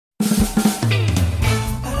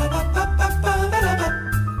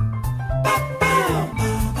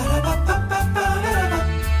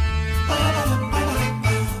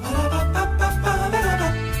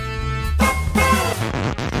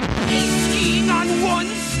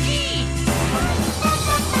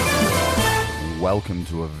welcome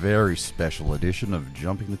to a very special edition of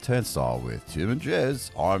Jumping the Turnstile with Tim and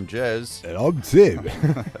Jez. I'm Jez. And I'm Tim.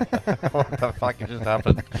 What the fuck just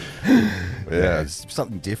happened? Yeah, it's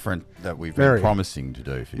something different that we've been promising to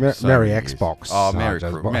do for you. Merry Xbox. Oh,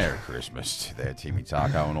 Merry Christmas to there, Timmy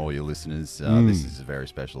Taco and all your listeners. This is a very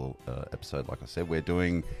special episode. Like I said, we're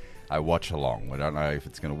doing a watch-along. We don't know if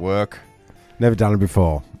it's going to work. Never done it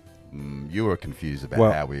before. You were confused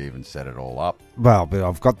about how we even set it all up. Well, but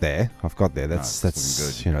I've got there. That's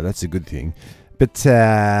good. You know, that's a good thing. But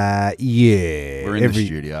yeah, we're in the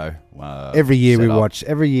studio. Every year we watch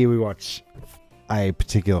a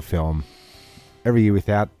particular film. Every year,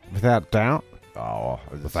 without doubt. Oh,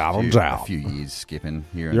 without doubt. A few years skipping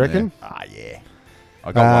here and you reckon? there. Ah, yeah.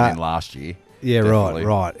 I got one in last year. Yeah, definitely.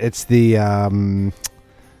 right. It's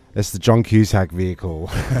the John Cusak vehicle.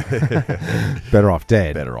 Better Off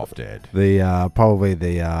Dead. Better Off Dead. The probably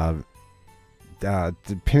the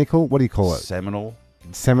pinnacle. What do you call it? Seminal.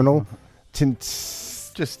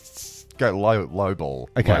 Just go low ball.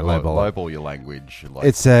 Okay, low ball. Low ball your language.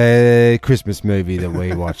 It's a Christmas movie that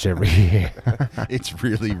we watch every year. It's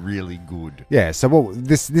really, really good. Yeah. So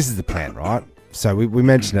this is the plan, right? So we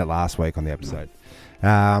mentioned it last week on the episode.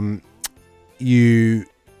 You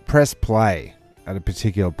press play at a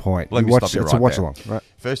particular point. Let me stop you it's right a watch there. along, right?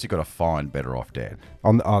 First, you've got to find Better Off Dead.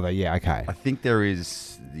 Yeah, okay. I think there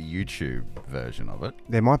is the YouTube version of it.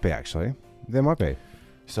 There might be, actually. There might be.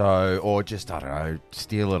 So, or just, I don't know,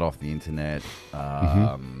 steal it off the internet.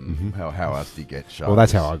 How else do you get shows? Well,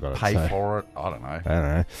 that's how I got it. Pay for it? I don't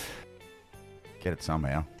know. Get it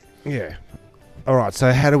somehow. Yeah. All right,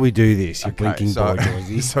 so how do we do this, you blinking boy,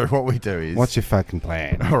 Joyzy? So what we do is... What's your fucking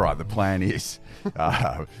plan? All right, the plan is...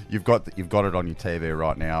 you've got it on your TV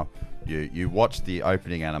right now. You watch the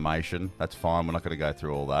opening animation. That's fine. We're not going to go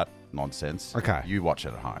through all that nonsense. Okay. You watch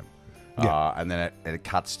it at home. Yeah. And then it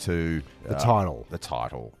cuts to... the title. The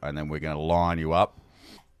title. And then we're going to line you up.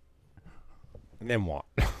 And then what?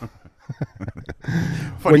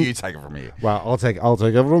 What do you take it from here? Well, I'll take it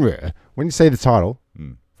from here. When you see the title,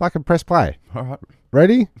 fucking press play. All right.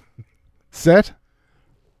 Ready? Set?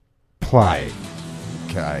 Play.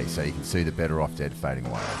 Okay, so you can see the Better Off Dead fading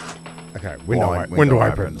away. Okay, window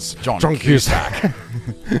opens. John Cusak.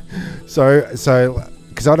 So,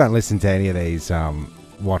 because I don't listen to any of these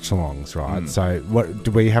watch-alongs, right? So, what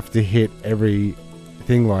do we have to hit every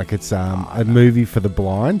thing like it's a movie for the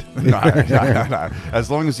blind? No.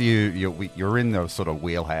 As long as you're in the sort of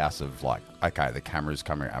wheelhouse of like, okay, the camera's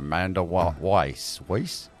coming. Amanda Weiss,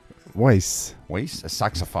 a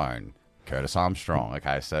saxophone. Curtis Armstrong.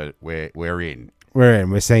 Okay, so we're in.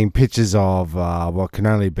 We're seeing pictures of what can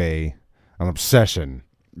only be an obsession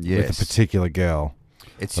with a particular girl.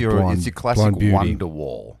 It's your classic wonder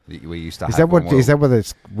wall that we used to have. Is that what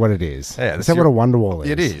it is? Yeah, is that what a wonder wall is?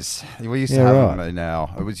 It is. We used to have them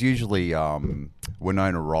now. It was usually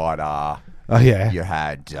Winona Ryder. Oh yeah. You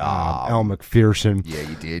had Al McPherson. Yeah,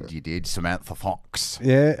 you did. Samantha Fox.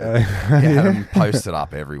 Yeah. You had them posted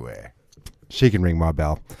up everywhere. She can ring my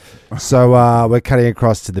bell. So we're cutting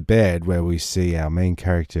across to the bed where we see our main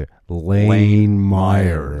character, Lane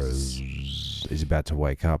Myers, is about to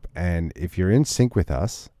wake up. And if you're in sync with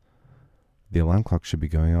us, the alarm clock should be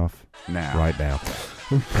going off right now.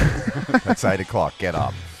 It's 8 o'clock. Get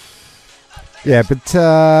up. Yeah, but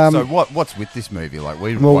so what's with this movie? Like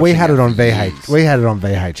we had it on We had it on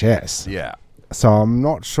VHS. Yeah. So I'm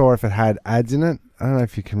not sure if it had ads in it. I don't know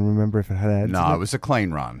if you can remember if it had ads. No, in it was a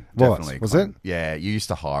clean run. Well, definitely. Was it? Yeah, you used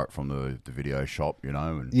to hire it from the video shop, you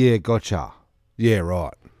know. And yeah, gotcha. Yeah,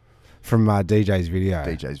 right. From DJ's Video.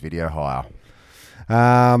 DJ's Video Hire.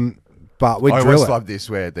 But we I drill always it. love this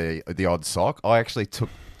where the odd sock. I actually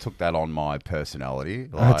took that on my personality.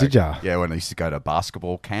 Like, did ya? Yeah, when I used to go to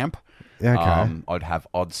basketball camp. Yeah, okay. I'd have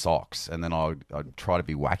odd socks, and then I'd try to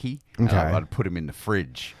be wacky. Okay. I'd put them in the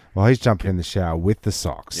fridge. Well, he's jumping in the shower with the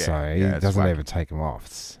socks, so he doesn't ever take them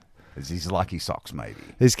off. It's his lucky socks, maybe.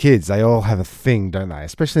 These kids, they all have a thing, don't they?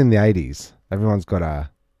 Especially in the 80s. Everyone's got a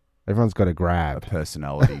grab. A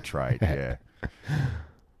personality trait, yeah.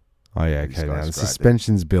 Oh, yeah, okay. Now, the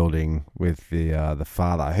suspension's building with the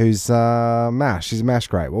father, who's MASH. He's a MASH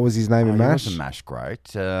great. What was his name in MASH? He was a MASH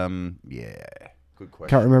great. Yeah, good question.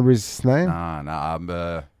 Can't remember his name?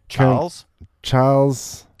 No. Charles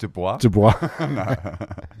Dubois. No.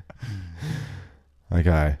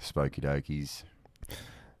 Okay. Spooky dokies.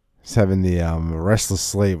 He's having the restless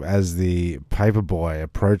sleep as the paperboy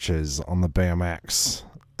approaches on the BMX.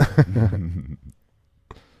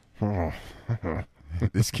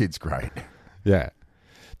 This kid's great. Yeah.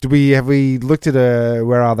 Have we looked at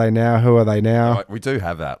where are they now? Who are they now? We do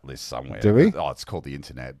have that list somewhere. Do we? Oh, it's called the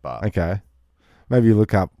internet, but okay. Maybe you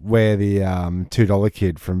look up where the $2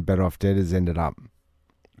 kid from Better Off Dead has ended up.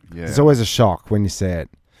 Yeah. It's always a shock when you see it.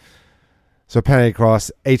 So panning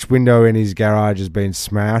across, each window in his garage has been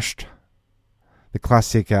smashed. The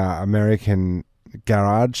classic American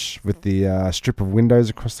garage with the strip of windows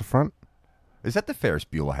across the front. Is that the Ferris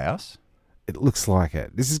Bueller house? It looks like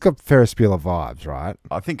it. This has got Ferris Bueller vibes, right?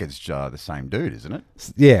 I think it's the same dude, isn't it?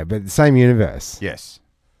 Yeah, but the same universe. Yes.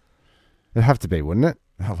 It'd have to be, wouldn't it?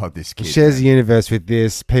 I love this kid. It shares a universe with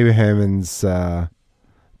this, Pee Wee Herman's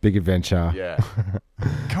Big Adventure. Yeah.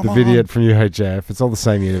 The Vidiot from UHF. It's all the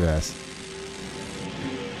same universe.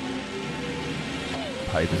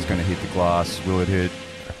 Paper's going to hit the glass. Will it hit?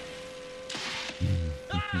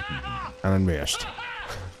 And unmissed.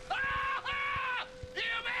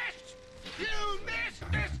 You missed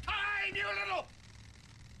this time, you little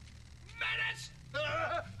menace!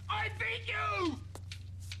 I beat you!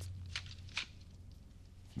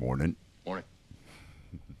 Morning. Morning.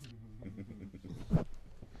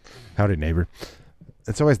 Howdy, neighbor.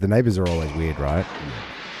 It's always, the neighbors are always weird, right?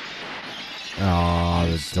 Oh,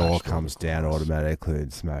 the door comes down automatically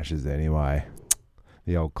and smashes anyway.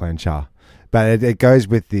 The old clencher. But it goes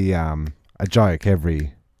with the a joke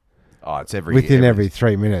every... Oh, it's every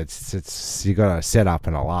 3 minutes. It's you got a setup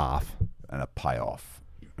and a laugh. And a payoff.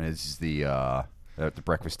 And it's the at the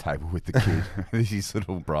breakfast table with the kid. His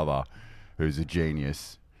little brother, who's a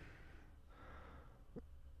genius.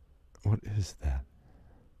 What is that?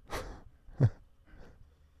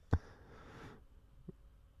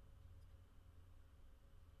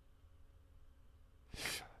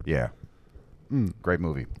 Yeah. Great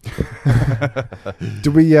movie. Do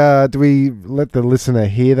we let the listener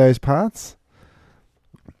hear those parts?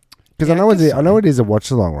 Because Yeah, I know it is a watch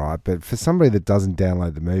along, right? But for somebody that doesn't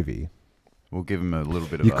download the movie, We'll give him a little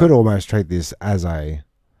bit of you could almost treat this as a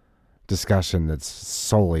discussion that's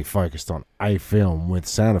solely focused on a film with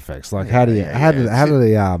sound effects. Like, how do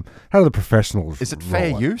the professionals? Is it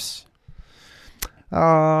fair roll it? use?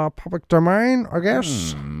 Public domain, I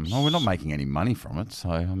guess. Well, we're not making any money from it, so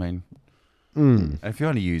I mean, if you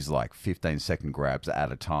only use like 15-second grabs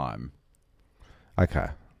at a time. Okay.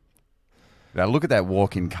 Now look at that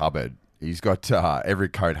walk-in cupboard. He's got every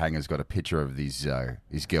coat hanger's got a picture of his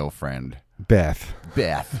girlfriend Beth.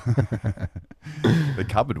 The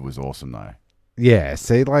cupboard was awesome though. Yeah,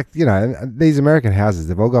 see, like, you know, these American houses,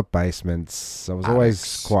 they've all got basements. I was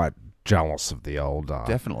always quite jealous of the old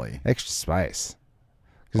Definitely extra space.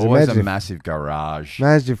 'Cause always a massive garage.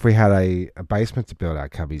 Imagine if we had a basement to build our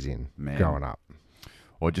cubbies in growing up.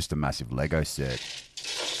 Or just a massive Lego set.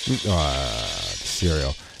 The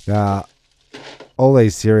cereal. Now, all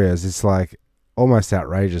these cereals, it's like almost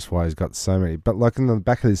outrageous why he's got so many. But like in the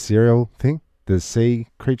back of the cereal thing, the sea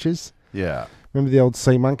creatures. Yeah. Remember the old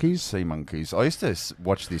sea monkeys? Sea monkeys. I used to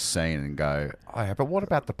watch this scene and go, oh, yeah, but what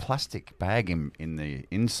about the plastic bag in the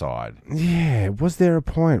inside? Yeah. Was there a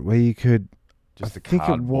point where you could... Just I think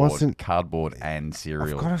it wasn't cardboard and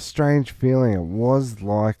cereal. I've got a strange feeling it was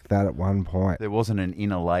like that at one point. There wasn't an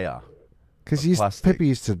inner layer. Because people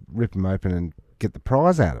used to rip them open and get the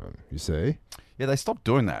prize out of them, you see. Yeah, they stopped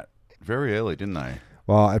doing that very early, didn't they?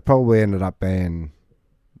 Well, it probably ended up being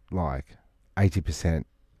like 80%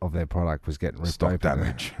 of their product was getting ripped Stock open.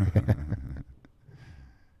 damage.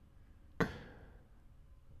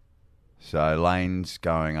 So Lane's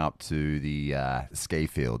going up to the ski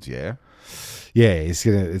fields, yeah? Yeah, it's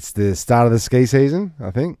the start of the ski season,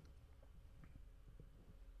 I think.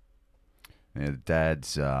 Yeah, the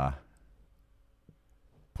dad's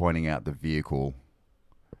pointing out the vehicle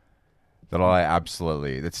that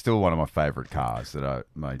that's still one of my favourite cars.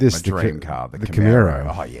 My dream car, the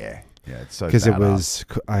Camaro. Oh yeah, it's so. Because it was,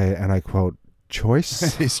 and I quote,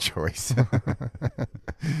 choice. His choice.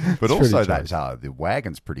 But also that the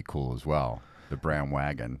wagon's pretty cool as well. The brown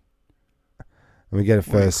wagon. And we get a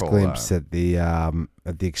first glimpse at the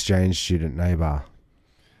exchange student neighbour.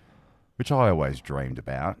 Which I always dreamed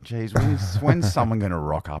about. Geez, when's someone going to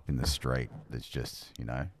rock up in the street that's just,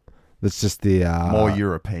 That's just the... more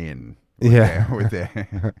European. With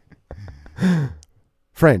their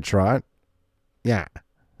French, right? Yeah.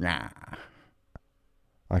 Yeah.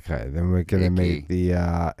 Okay, then we're going to meet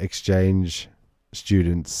the exchange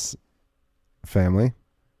students' family.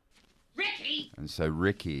 Ricky! And so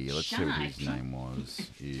Ricky, let's see what his name was,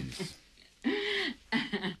 is...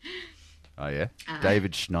 Oh, yeah?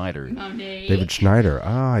 David Schneider. Monique. David Schneider.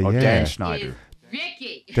 Oh, yeah. Dan Schneider.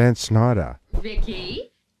 Ricky. Dan Schneider.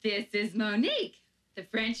 Ricky, this is Monique, the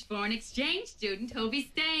French foreign exchange student who'll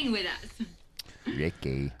be staying with us.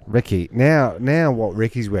 Ricky. Now what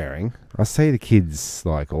Ricky's wearing, I see the kids,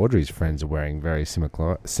 like Audrey's friends, are wearing very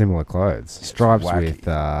similar clothes. Stripes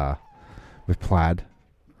with with plaid.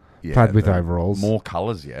 Yeah, Plaid with overalls. More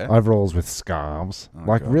colours, yeah. Overalls with scarves. Oh,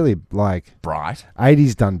 like, God. really, like... Bright.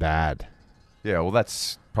 80s done bad. Yeah, well,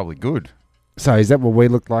 that's probably good. So, is that what we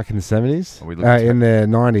looked like in the 70s? We looked In the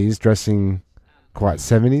 90s, dressing quite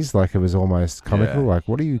 70s, like it was almost comical. Yeah. Like,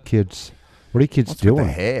 what are you kids What's doing? with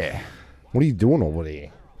the hair? What are you doing over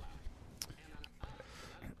there?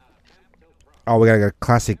 Oh, we got a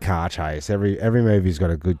classic car chase. Every movie's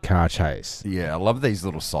got a good car chase. Yeah, I love these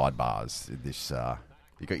little sidebars. This,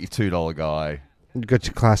 you got your $2 guy. You got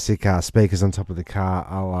your classic speakers on top of the car,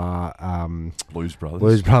 a la Blues Brothers.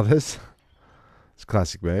 Blues Brothers. It's a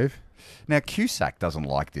classic move. Now, Cusak doesn't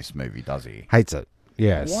like this movie, does he? Hates it.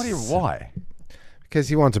 Yes. Why? Because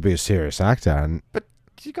he wants to be a serious actor, and But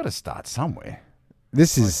you got to start somewhere.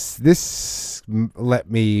 this let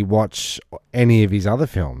me watch any of his other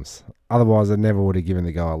films. Otherwise, I never would have given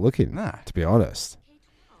the guy a look in. Nah. To be honest.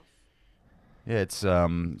 Yeah, it's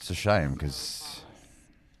a shame because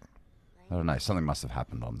I don't know, something must have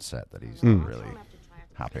happened on set that he's not really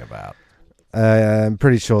happy about. I'm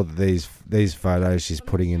pretty sure that these photos she's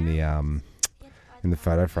putting in the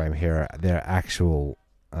photo frame here they're actual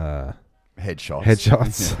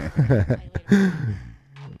Headshots.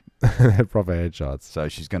 They're proper headshots. So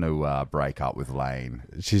she's going to break up with Lane.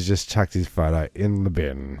 She's just chucked his photo in the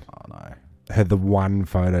bin. Oh no. The one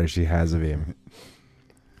photo she has of him.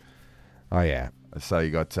 Oh yeah. So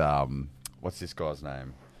you got what's this guy's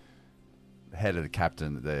name? The head of the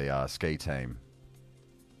captain, the ski team.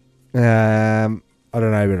 I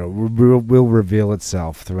don't know, but it will reveal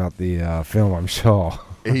itself throughout the film, I'm sure.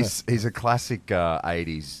 He's a classic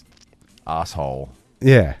 80s asshole.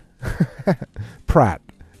 Yeah. Pratt.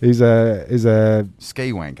 He's a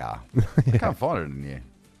Ski wanker. I can't find it in here.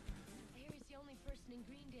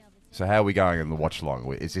 So how are we going in the watch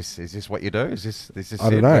along? Is this what you do? Is this I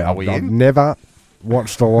don't it? know. Are we I've in? never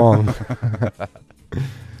watched along.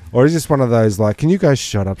 Or is this one of those like, can you guys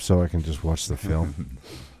shut up so I can just watch the film?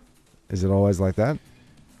 Is it always like that?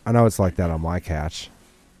 I know it's like that on my couch.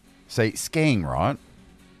 See, skiing, right?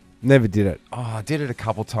 Never did it. Oh, I did it a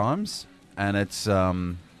couple times, and it's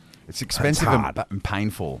expensive hard. and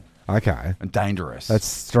painful Okay. and dangerous.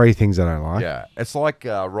 That's three things I don't like. yeah. It's like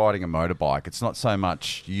riding a motorbike. It's not so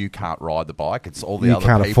much you can't ride the bike; it's all the You other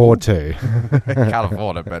can't people. afford to. You can't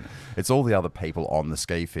afford it, but it's all the other people on the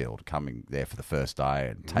ski field coming there for the first day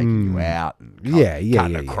and taking you out and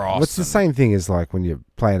cutting across. Well, it's the same thing as like when you're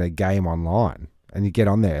playing a game online and you get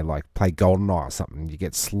on there, like play GoldenEye or something, you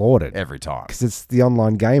get slaughtered. every time. Because it's the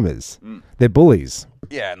online gamers. They're bullies.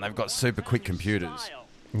 Yeah, and they've got super quick computers.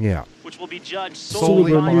 Yeah. Which will be judged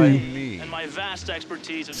Solely solely by by me. me and my vast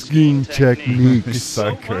expertise of Skiing skiing technique. techniques.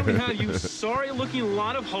 So Why don't we good. have you sorry-looking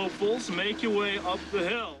lot of hopefuls make your way up the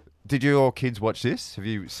hill? Did you all kids watch this? Have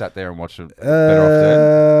you sat there and watched it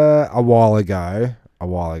better off A while ago.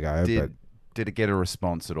 then? But Did it get a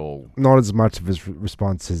response at all? not as much of a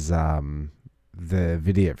response as the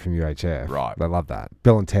video from UHF. Right. They love that.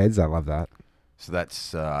 Bill and Ted's, they love that. So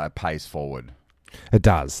that's pays forward. It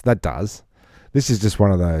does. That does. This is just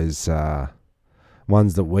one of those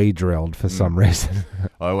ones that we drilled for some reason.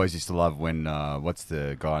 I always used to love when what's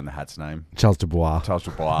the guy in the hat's name? Charles Dubois. Charles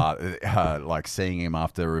Dubois, like seeing him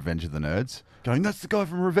after Revenge of the Nerds, going, "That's the guy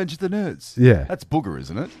from Revenge of the Nerds." Yeah. That's Booger,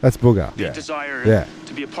 isn't it? That's Booger. Yeah. Desire Yeah.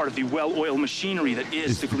 to be a part of the well-oiled machinery that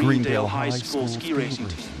is It's the the Greendale Greendale High High School School ski racing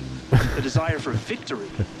ski team. The desire for victory.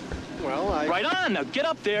 Well, Right on, now get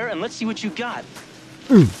up there and let's see what you got.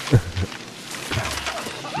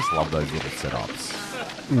 Just love those little setups.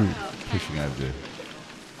 Pushing over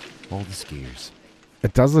all the skiers.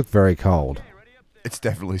 It does look very cold. It's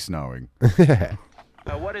definitely snowing. Yeah.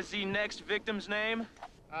 What is the next victim's name?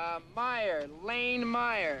 Meyer, Lane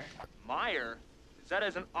Meyer. Meyer? Is that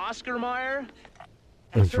as an Oscar Meyer?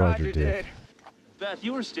 That's Roger did. Beth,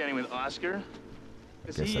 you were standing with Oscar.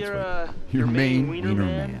 Is Guess he that's your, what- your main wiener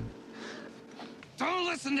man? man. Don't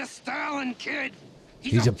listen to Stalin, kid.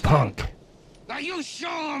 He's a punk. Now you show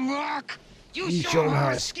him, Rock. You show him how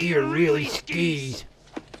a skier really skis.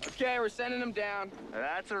 Okay, we're sending him down.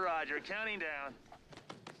 That's a Roger, counting down.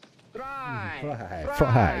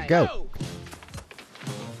 Fly, go.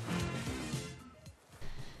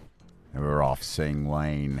 And we're off seeing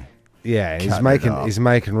Lane. Yeah, Cutting it up. he's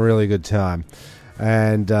making really good time,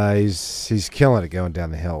 and he's killing it going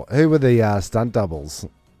down the hill. Who were the stunt doubles?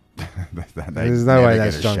 There's no way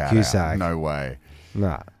that's John Cusak. No way.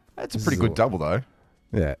 Nah, That's a pretty good double, though.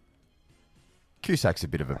 yeah. Cusak's a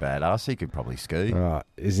bit of a badass. He could probably ski. Right,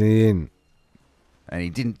 is he in? And he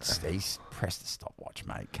didn't. He's pressed the stopwatch,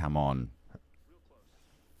 mate. Come on.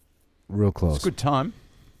 Real It's close. a good time.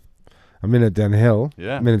 A minute down the hill.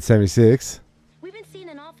 Yeah. Minute 76. We've been seeing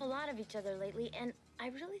an awful lot of each each other lately, and I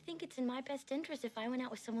really think it's in my best interest if I went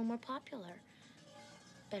out with someone more popular.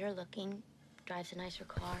 Better looking, drives a nicer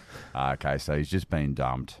car. Okay, so he's just been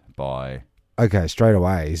dumped by... Okay, straight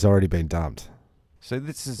away, he's already been dumped. So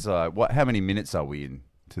this is, what? How many minutes are we in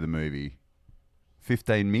to the movie?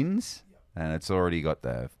 15 mins? And it's already got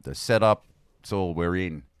the setup. It's all we're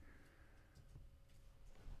in.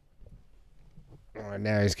 Right,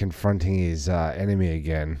 now he's confronting his enemy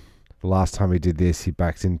again. The last time he did this, he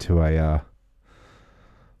backed into a...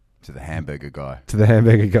 To the hamburger guy. To the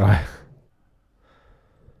hamburger guy.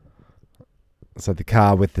 So the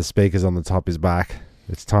car with the speakers on the top is back.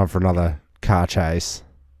 It's time for another car chase.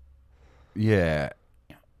 Yeah.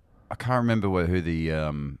 I can't remember who the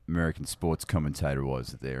American sports commentator was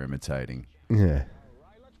that they're imitating. Yeah.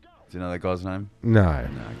 Do you know that guy's name? No.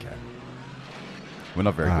 No, okay. We're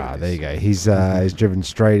not very good at this. There you go. He's driven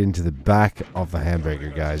straight into the back of the hamburger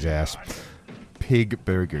guy's ass. Pig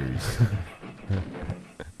burgers.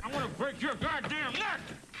 I'm gonna break your goddamn neck!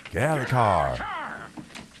 Get out of the car.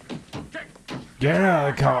 Get out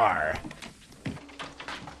of the car.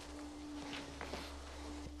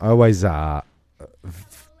 I always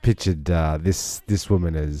pictured this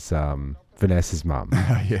woman as Vanessa's mum.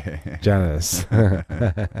 Yeah. Janice.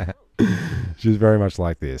 She was very much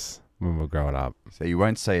like this when we were growing up. So you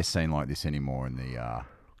won't see a scene like this anymore in the...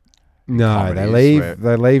 No, they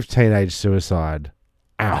leave teenage suicide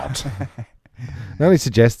out. They only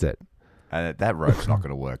suggest it. And that rope's not going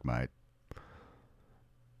to work, mate.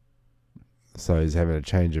 So he's having a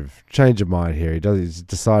change of mind here. He's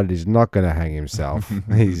decided he's not going to hang himself.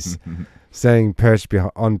 He's standing perched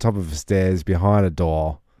on top of the stairs behind a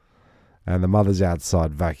door, and the mother's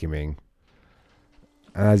outside vacuuming.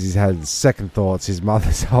 And as he's had second thoughts, his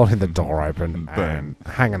mother's holding the door open and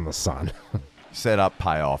hanging the sun. Set up,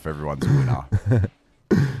 pay off, everyone's a winner.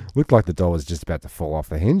 Looked like the door was just about to fall off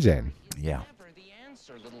the hinge then. Yeah. The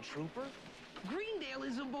answer, little trooper. Greendale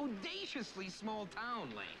is a bodaciously small town,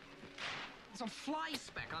 Lane. It's a fly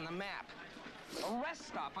speck on the map. A rest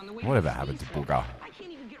stop on the way. Whatever happened to Booger? I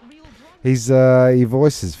can't even get real He drunk. he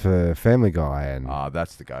voices for Family Guy and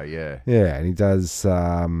That's the guy, yeah. yeah, and he does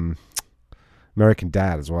American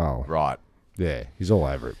Dad as well. Right. Yeah, he's all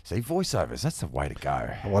over it. See, voiceovers, that's the way to go.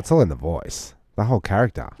 Well, it's all in the voice, the whole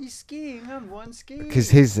character. He's skiing on one ski. Because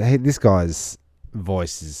this guy's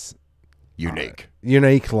voice is unique.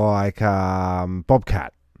 Unique like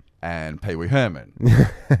Bobcat. And Pee Wee Herman.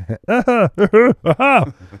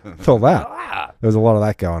 Feel that. There was a lot of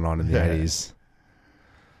that going on in the 80s.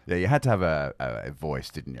 Yeah, you had to have a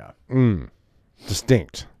voice, didn't you?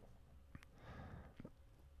 Distinct.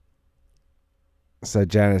 So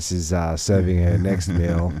Janice is serving her next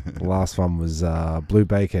meal. The last one was blue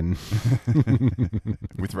bacon.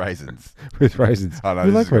 With raisins. With raisins. Oh, no,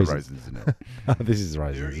 You this like is got raisins? raisins in it. Oh, this is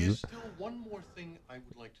raisins. There Is is it? still one more thing I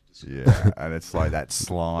would like to discuss. Yeah, and it's like that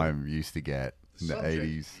slime you used to get in the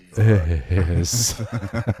 80s. Yes.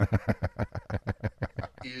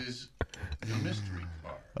 Is the mystery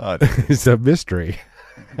car. Oh, It's a mystery.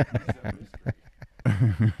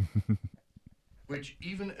 Which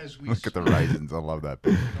even as we look at the speak, raisins. I love that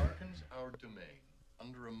bit. darkens our domain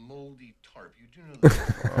under a moldy tarp. You do know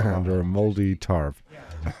that. Under a moldy tarp.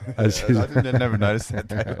 I never noticed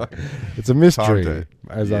that. It's a mystery. Timed it.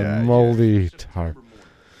 As Yeah, a moldy tarp.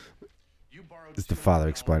 It's the father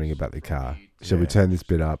explaining about the car. Shall we turn this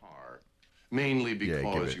bit up? Mainly Yeah, because give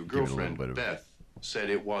it your a little girlfriend bit of- Beth said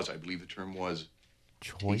it was, I believe the term was,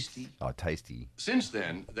 tasty. Oh, tasty. Since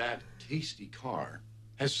then, that tasty car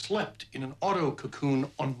has slept in an auto cocoon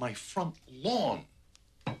on my front lawn.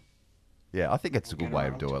 Yeah, I think it's a good way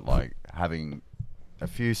to do it, like having a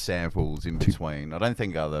few samples in between. I don't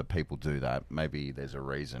think other people do that. Maybe there's a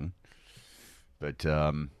reason. But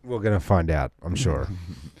We're going to find out, I'm sure.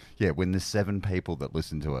 yeah, when there's 7 people that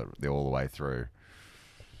listen to it, they're all the way through.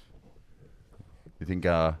 You think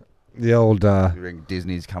The old... you think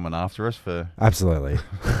Disney's coming after us for... Absolutely.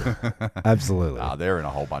 Absolutely. they're in a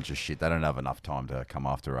whole bunch of shit. They don't have enough time to come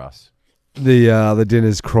after us. The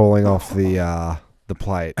dinner's crawling off the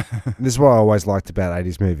plate. This is what I always liked about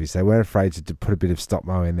 80s movies. They weren't afraid to put a bit of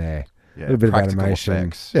stop-mo in there. Yeah, a little bit of practical animation.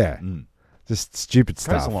 effects. Yeah. Mm. Just stupid Goes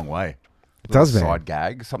stuff. a long way. It does, man. Side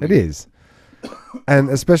gag, something. It is. And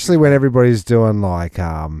especially when everybody's doing like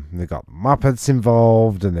they've got Muppets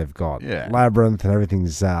involved and they've got Labyrinth and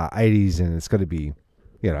everything's 80s and it's got to be,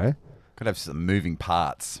 you know. Could have some moving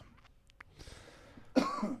parts.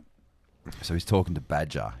 So he's talking to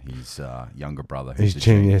Badger, his younger brother. His Who's a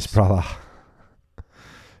genius brother.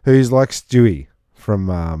 Who's like Stewie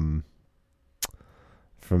from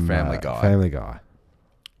Family Guy. Family Guy.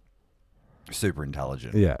 Super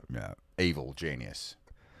intelligent. Yeah. Yeah. Evil genius.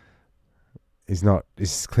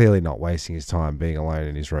 He's clearly not wasting his time being alone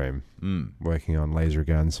in his room, working on laser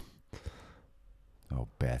guns. Oh,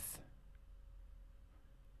 Beth.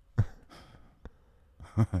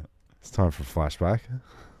 It's time for a flashback.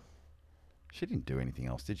 She didn't do anything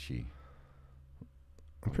else, did she?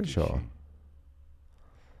 I'm pretty sure.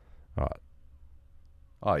 All right.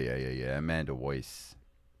 Oh, yeah. Amanda Weiss.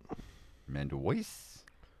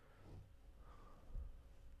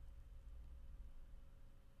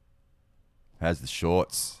 Has the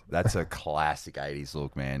shorts. That's a classic 80s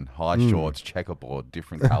look, man. High shorts, checkerboard,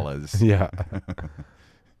 different colours. Yeah.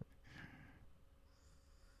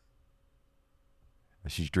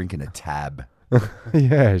 She's drinking a Tab.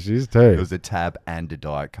 Yeah, she's too. There was a Tab and a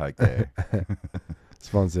Diet Coke there.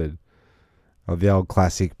 Sponsored. Oh, the old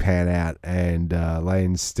classic pan out and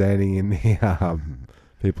Lane standing in the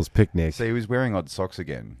people's picnic. See, he was wearing odd socks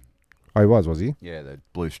again. Oh, he was he? Yeah, the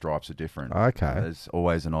blue stripes are different. Okay. There's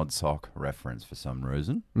always an odd sock reference for some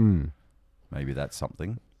reason. Maybe that's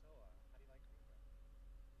something.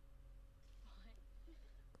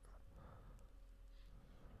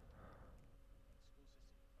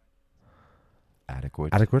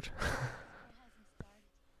 Adequate.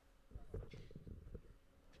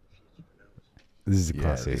 This is a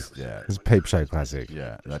classic. This is a peep show classic.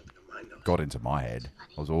 Yeah, that got into my head.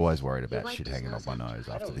 I was always worried about shit hanging off my nose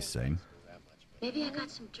after this scene. Maybe I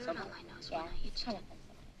got some dirt on my nose when I itched.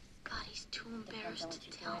 God, he's too embarrassed to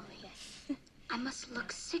tell me. I must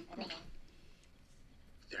look sickening.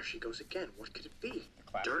 There she goes again. What could it be?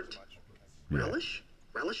 Dirt? Relish?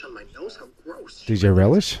 Relish on my nose? How gross. DJ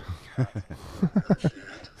Relish?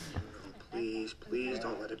 Please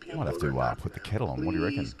don't let it be. I might have to put the kettle on. What do you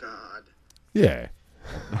reckon? God. Yeah.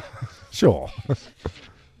 Sure. A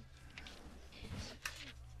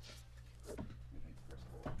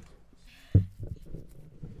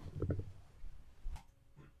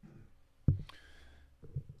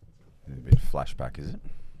bit of flashback, is it?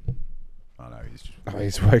 Oh no,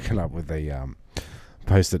 he's woken up with a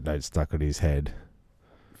post-it note stuck on his head.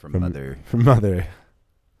 From Mother. From Mother.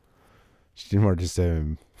 She didn't want to just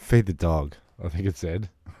feed the dog, I think it said.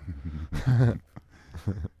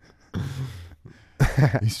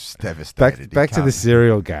 He's devastated. Back to the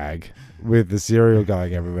cereal gag, with the cereal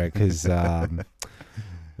going everywhere, because the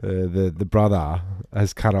brother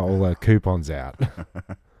has cut all the coupons out.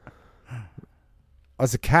 Oh,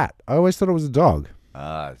 it's a cat. I always thought it was a dog.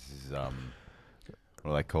 This is what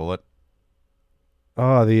do they call it?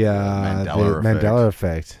 Oh, the Mandela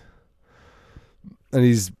effect. And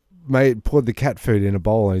he's poured the cat food in a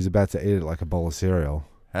bowl, and he's about to eat it like a bowl of cereal.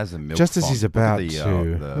 Has a milk just font. As he's about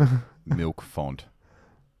the milk font,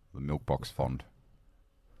 the milk box font.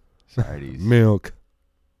 It's 80s. Milk.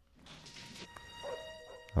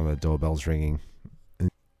 Oh, the doorbell's ringing.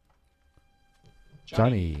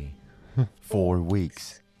 Johnny. 4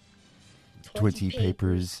 weeks. 20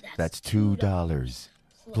 papers. That's $2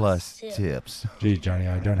 plus tips. Gee, Johnny,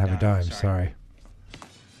 I don't have a dime. Sorry.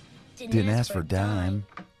 Didn't ask for a dime.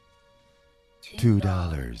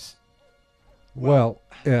 $2. Well,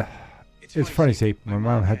 yeah. It's funny, see, my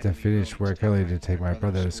mom had to finish work early to take my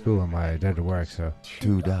brother to school and my dad to work, so...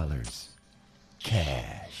 $2.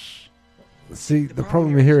 Cash. See, the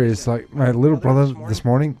problem here is, like, my little brother this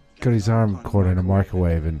morning got his arm caught in a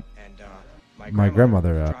microwave, and my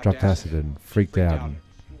grandmother dropped acid and freaked out and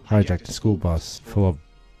hijacked a school bus full of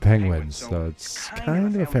penguins, so it's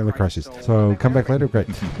kind of a family crisis. So, come back later, great.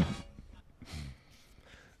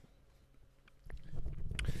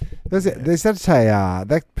 There's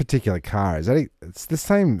that particular car. It's the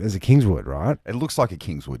same as a Kingswood, right? It looks like a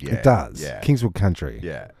Kingswood, yeah. It does. Yeah. Kingswood Country.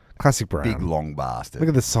 Yeah. Classic brown. Big long bastard. Look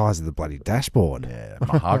at the size of the bloody dashboard. Yeah.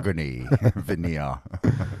 Mahogany veneer.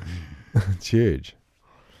 It's huge.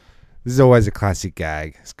 This is always a classic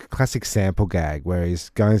gag. It's a classic sample gag where he's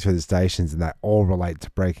going through the stations and they all relate to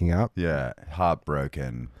breaking up. Yeah.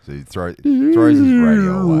 Heartbroken. So he throws his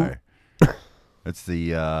radio away. It's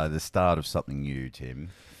the start of something new,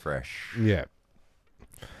 Tim. Fresh. Yeah.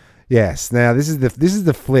 Yes. Now this is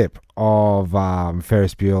the flip of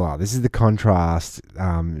Ferris Bueller. This is the contrast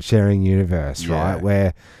sharing universe, right?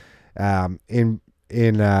 Where in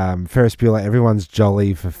Ferris Bueller everyone's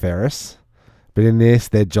jolly for Ferris, but in this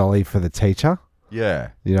they're jolly for the teacher. Yeah.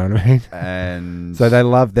 You know what I mean? And so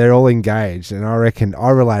they're all engaged, and I reckon I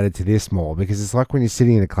related to this more because it's like when you're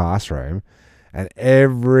sitting in a classroom and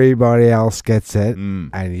everybody else gets it,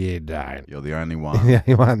 and you don't. You're the only one. The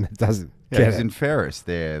only one that doesn't get it. In Ferris,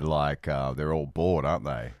 they're like, they're all bored, aren't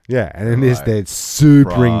they? Yeah, and in this, they're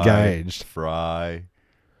super engaged. Fry.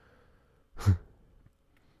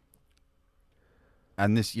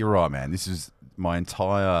 And this, you're right, man. This is my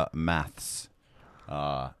entire maths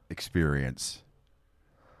experience.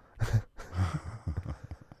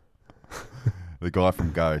 The guy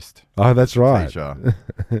from Ghost. Oh, that's right. Teacher.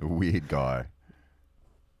 Weird guy.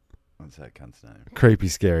 What's that cunt's name? Creepy,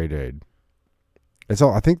 scary dude. It's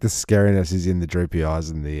all. I think the scariness is in the droopy eyes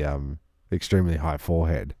and the extremely high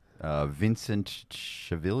forehead. Vincent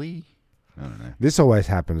Chiavelli? I don't know. This always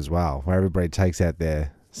happens as well, where everybody takes out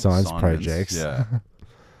their science projects. Yeah.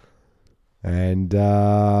 And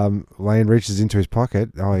Lane reaches into his pocket.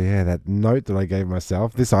 Oh, yeah, that note that I gave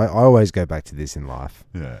myself. This I always go back to this in life.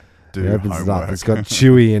 Yeah. He opens it up. It's got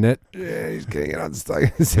Chewy in it. Yeah, he's getting it unstuck.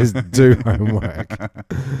 It says, do homework.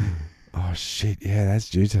 Oh, shit. Yeah, that's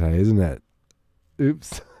due today, isn't it?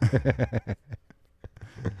 Oops.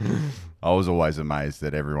 I was always amazed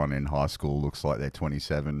that everyone in high school looks like they're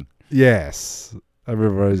 27. Yes.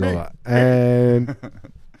 Everybody's all like, and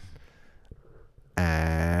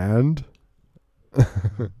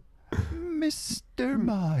Mr.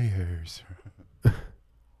 Myers.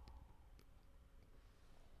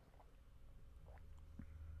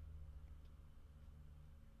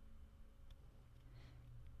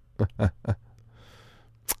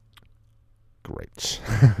 Great.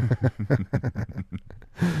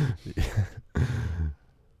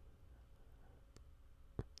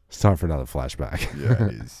 It's time for another flashback. Yeah,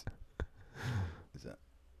 it is. Is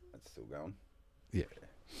that's still going? Yeah.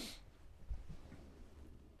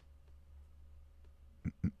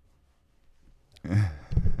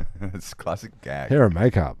 It's classic gag. Hair and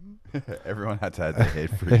makeup. Everyone had to have their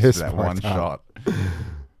head frizz for that one shot.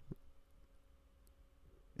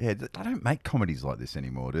 Yeah, they don't make comedies like this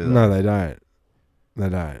anymore, do they? No, they don't. They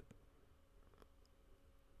don't.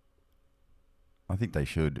 I think they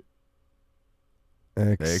should.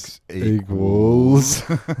 X equals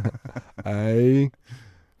A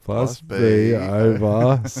plus B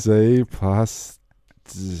over C plus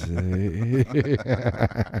D.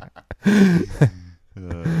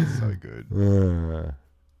 So good.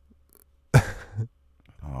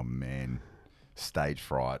 Oh, man. Stage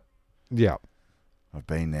fright. Yeah. I've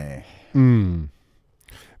been there.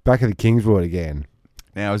 Back at the Kingswood again.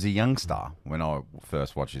 Now, as a youngster, when I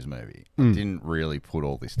first watched this movie, I didn't really put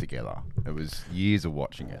all this together. It was years of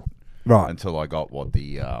watching it. Right. Until I got what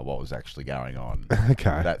was actually going on.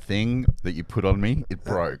 Okay. That thing that you put on me, it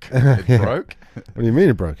broke. It broke. What do you mean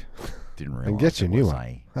it broke? Didn't realize. And get you a new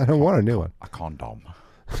one. I don't want a new one. A condom.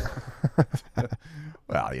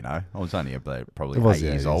 Well, you know, I was only about probably It was 8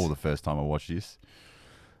 the years 80s. old the first time I watched this.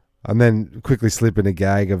 And then quickly slip in a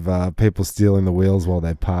gag of people stealing the wheels while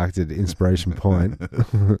they parked at Inspiration Point.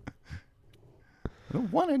 I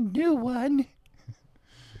want a new one.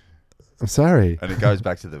 I'm sorry. And it goes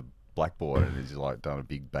back to the blackboard and it's like done a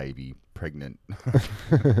big baby pregnant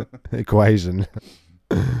equation.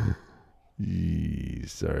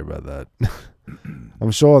 Sorry about that.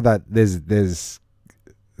 I'm sure that there's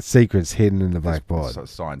secrets hidden in the blackboard. So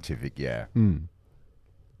scientific, yeah.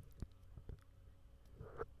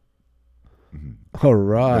 All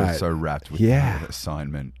right. They're so wrapped with the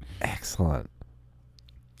assignment. Excellent.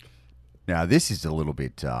 Now, this is a little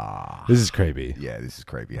bit... this is creepy. Yeah, this is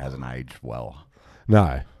creepy. It hasn't aged well.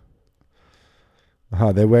 No.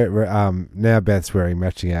 Oh, now Beth's wearing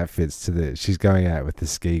matching outfits to she's going out with the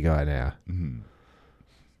ski guy now.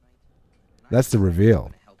 That's the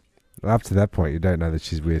reveal. Up to that point, you don't know that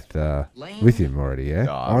she's with him already, yeah?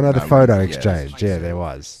 Oh, no, the photo exchange. Yeah, there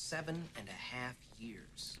was. 7.5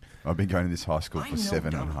 years. I've been going to this high school for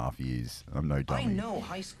 7.5 years. I'm no dummy. I know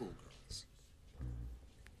high school girls.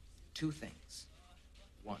 2 things.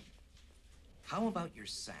 1, how about your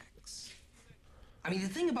sax? I mean, the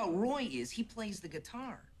thing about Roy is he plays the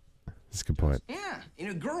guitar. That's a good point.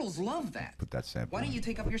 Yeah, girls love that. Put that sample. Why don't you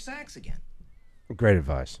take up your sax again? Great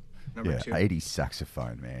advice. Number 2. 80s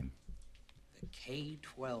saxophone, man. The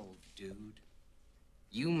K-12, dude.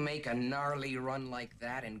 You make a gnarly run like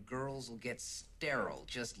that and girls will get sterile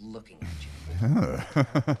just looking at you.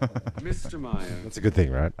 Mr. Meyer. That's a good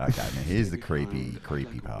thing, right? Okay, now here's the creepy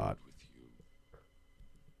part.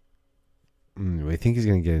 We think he's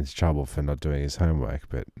going to get into trouble for not doing his homework,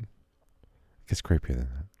 but it gets creepier than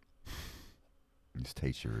that. His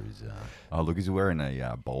teacher is... oh, look, he's wearing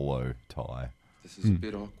a bolo tie. This is a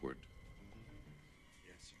bit awkward.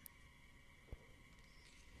 Yes, sir.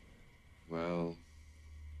 Well,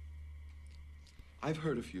 I've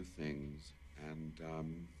heard a few things, and,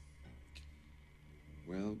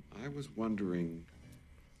 well, I was wondering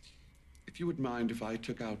if you would mind if I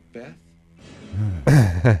took out Beth?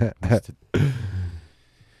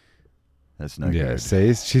 That's no good. Yeah,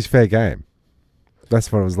 see, she's fair game.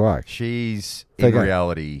 That's what it was like. She's, Fair in game.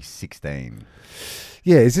 reality, 16.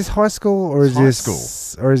 Yeah, is this high school or is High this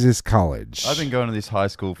school. or is this college? I've been going to this high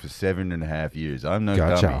school for 7.5 years. I'm no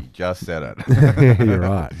Gotcha. dummy. Just said it. You're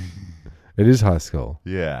right. It is high school.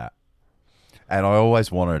 Yeah. And I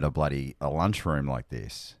always wanted a lunchroom like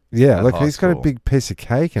this. Yeah, at look, high he's got a school. big piece of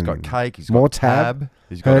cake and He's got cake. He's more got tab.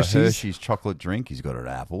 He's got Hershey's. a Hershey's chocolate drink. He's got an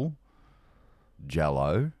apple,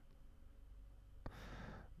 Jello.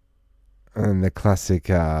 And the classic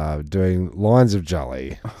doing lines of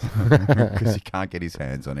jelly. Because he can't get his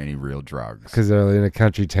hands on any real drugs. Because they're in a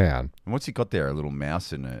country town. And what's he got there? A little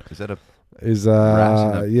mouse in it. Is that a Is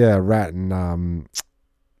rat in a- rat and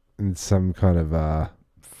some kind of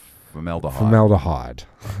formaldehyde?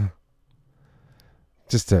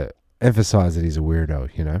 Just to emphasize that he's a weirdo,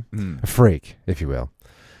 you know, Mm. a freak, if you will.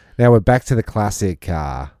 Now we're back to the classic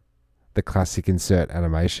insert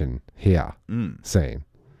animation here scene,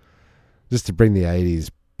 just to bring the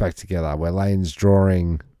 80s back together, where Lane's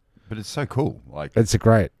drawing. But it's so cool. Like it's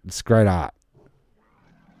great art.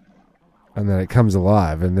 And then it comes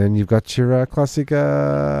alive, and then you've got your classic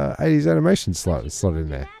 80s animation slot in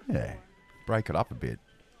there. Yeah, break it up a bit.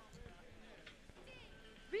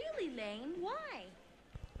 Really, Lane? Why?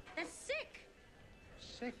 That's sick.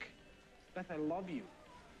 Sick? Beth, I love you.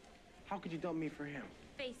 How could you dump me for him?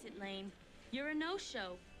 Face it, Lane. You're a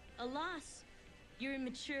no-show. A loss. You're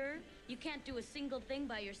immature. You can't do a single thing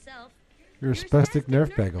by yourself. You're a spastic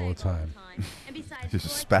nerf bag all the time. And besides, Just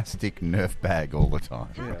a spastic nerf bag all the time.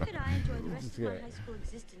 how could I enjoy the rest of my high school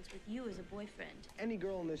existence with you as a boyfriend? Any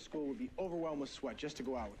girl in this school would be overwhelmed with sweat just to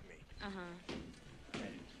go out with me.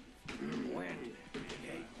 Uh-huh.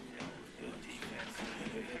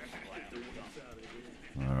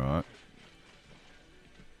 All right.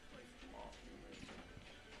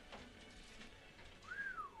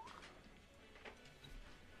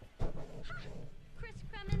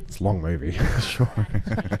 It's a long movie. Sure.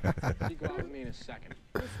 You go out with me in a second.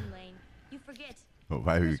 Listen, Lane. You forget. Well,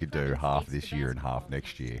 maybe we could do half this year and half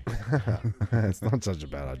next year. It's not such a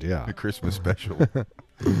bad idea. A Christmas special. Talk to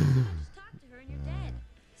her and you're dead.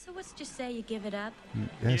 So let's just say you give it up.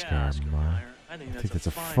 Yes, Yeah, Oscar Graham. Mayer. I think that's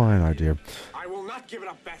a fine idea. I will not give it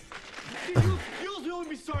up, Beth. You'll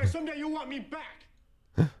be sorry. Someday you'll want me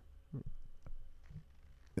back.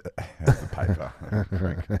 Have the paper.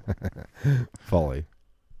 Drink. Folly.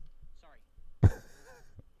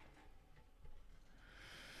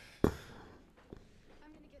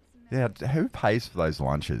 Yeah, who pays for those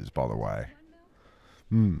lunches, by the way?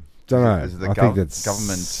 Don't know. Is it the I think that's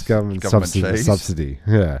government cheese? subsidy.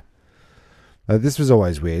 Yeah. This was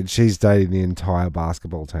always weird. She's dating the entire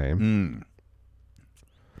basketball team.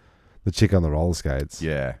 The chick on the roller skates.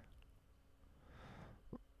 Yeah.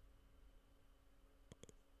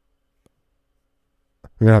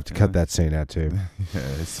 We're going to have to cut that scene out too. Yeah,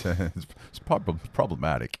 it's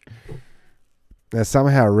problematic. Now,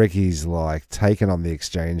 somehow Ricky's like taken on the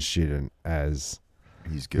exchange student as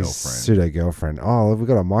His girlfriend. pseudo girlfriend. Oh, we've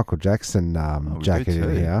got a Michael Jackson we do jacket in too.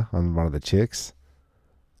 here on one of the chicks.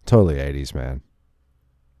 Totally 80s, man.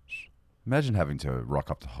 Imagine having to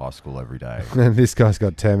rock up to high school every day. And this guy's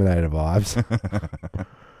got Terminator vibes.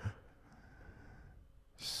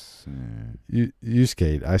 You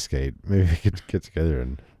skate, I skate. Maybe we could get together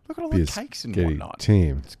and Look at all be the a cakes and skate whatnot.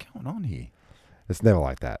 team. What's going on here? It's never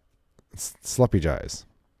like that. It's sloppy joes.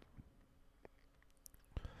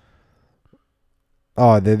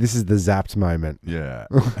 Oh, this is the zapped moment. Yeah.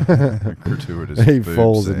 Gratuitous He boob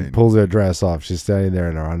falls scene. and pulls her dress off. She's standing there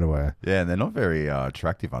in her underwear. Yeah, and they're not very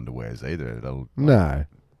attractive underwears either. No.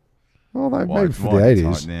 Well, maybe Wide- for the wide and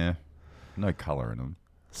 80s. tight, yeah. No colour in them.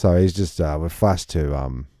 So he's just, we're flashed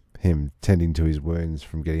to him tending to his wounds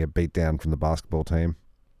from getting a beat down from the basketball team.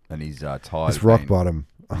 And his tie. It's rock bottom.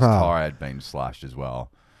 His tie had been slashed as well.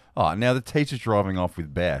 Oh, now the teacher's driving off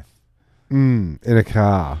with Beth. In a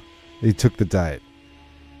car. He took the date.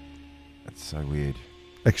 That's so weird.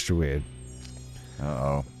 Extra weird.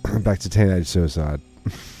 Uh-oh. Back to teenage suicide.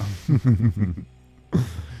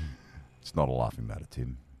 It's not a laughing matter,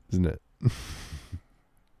 Tim. Isn't it?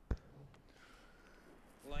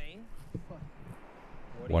 Lane?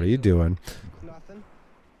 What are you doing? Nothing.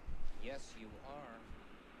 Yes, you are.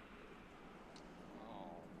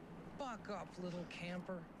 Oh, buck up, little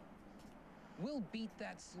camper. We'll beat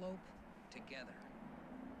that slope together.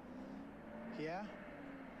 Yeah?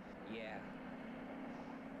 Yeah.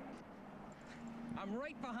 I'm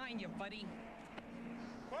right behind you, buddy.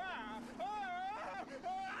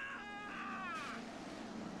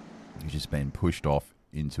 He's just been pushed off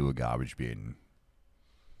into a garbage bin.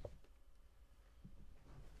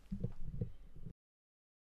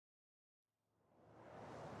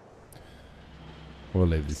 We'll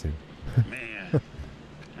leave this in. Man,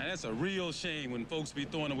 that's a real shame when folks be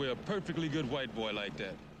throwing away a perfectly good white boy like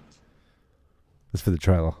that. That's for the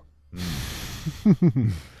trailer.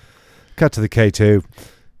 Cut to the K2.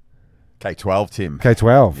 K12, Tim.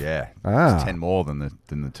 K12. Yeah. Ah. It's 10 more than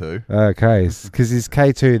the 2. Okay, because is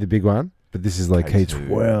K2 the big one? But this is like K2,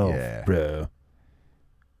 K12, yeah. bro.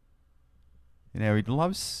 You know, he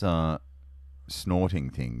loves snorting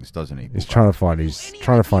things, doesn't he? He's trying to find his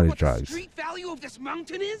drugs. Street value of this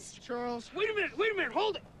mountain is? Charles, wait a minute,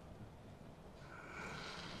 hold it.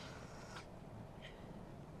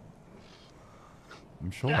 I'm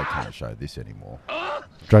sure they can't show this anymore.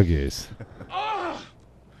 Drug use.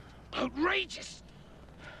 Outrageous.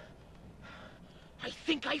 I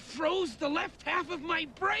think I froze the left half of my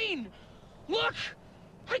brain. Look,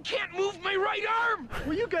 I can't move my right arm.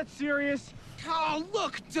 Will you get serious? Oh,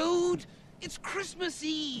 look, dude. It's Christmas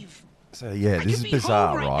Eve. So, yeah, I this could is be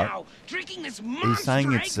bizarre, home right? now, drinking this He's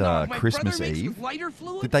saying it's Monster Eggnog my Christmas brother makes Eve. with lighter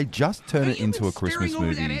fluid. Did they just turn Have it you into been a Christmas staring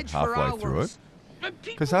over that movie edge for halfway through it? hours?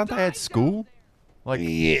 Because aren't they at school? Like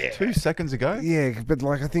 2 seconds ago? Yeah, but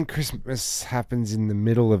like I think Christmas happens in the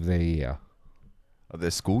middle of the year. Of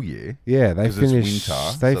their school year? Yeah, they 'Cause it's finish.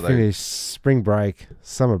 winter, They so finish spring break.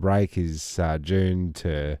 Summer break is June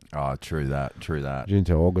to. Oh, true that. June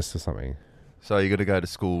to August or something. So you got to go to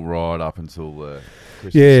school right up until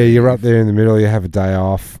Christmas Yeah, Eve. you're up there in the middle. You have a day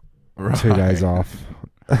off, Right. 2 days off.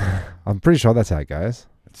 I'm pretty sure that's how it goes.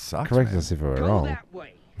 It sucks, Correct man. us if we're Go wrong. that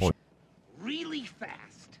way. Really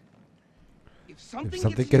fast. If If something,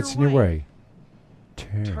 something gets in your way,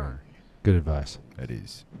 turn. Good advice. It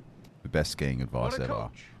is. The best skiing advice ever.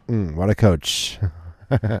 What a coach.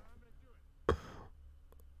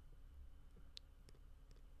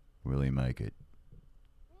 Will he make it?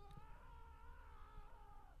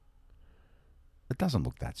 It doesn't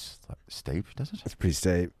look that steep, does it? It's pretty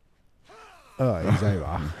steep. Oh, he's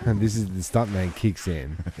over. And this is the stuntman kicks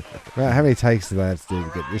in. Well, how many takes do they have to do to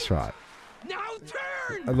get this right? Now turn.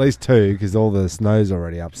 At least 2, because all the snow's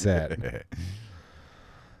already upset.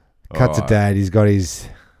 Cut to Dad. He's got his...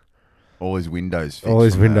 All his windows fixed. All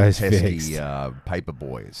his from windows the pesky, fixed. Paper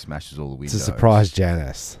boy. It smashes all the windows. It's a surprise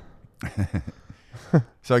Janice.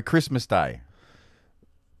 So Christmas Day.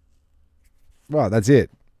 Right, that's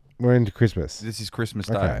it. We're into Christmas. This is Christmas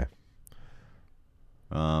Day. Okay.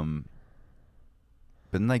 But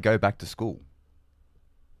then they go back to school.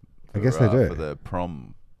 I guess they do. For the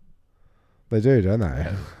prom. They do, don't they?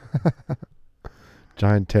 Yeah.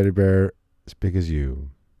 Giant teddy bear as big as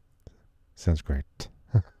you. Sounds great.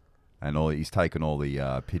 And he's taken all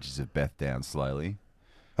the pictures of Beth down slowly.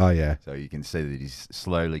 Oh, yeah. So you can see that he's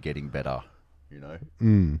slowly getting better, you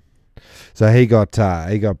know? So he got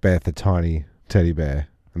Beth a tiny teddy bear,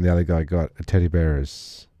 and the other guy got a teddy bear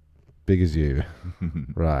as big as you.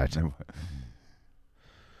 Right.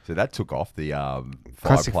 So that took off the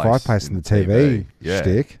Classic fireplace in the TV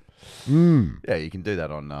stick. Yeah, you can do that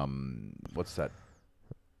on, what's that?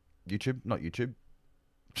 YouTube? Not YouTube.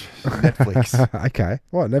 Netflix. Okay.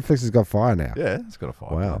 What? Netflix has got fire now. Yeah, it's got a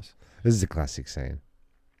fireplace. Wow. This is a classic scene.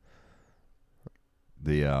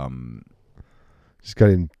 The Just got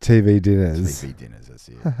him TV dinners. TV dinners, that's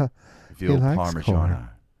it. Veal Parmigiano.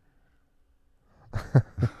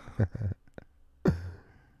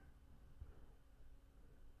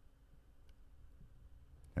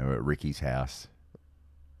 Now we're at Ricky's house.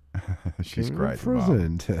 She's great. the mum.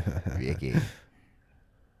 Present. Ricky.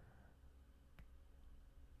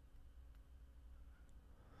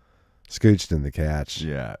 Scooched in the couch.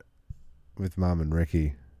 Yeah. With Mum and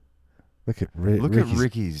Ricky. Look at Look Ricky's at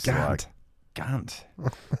Ricky's gunt. Gunt.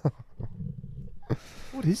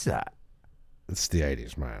 What is that? It's the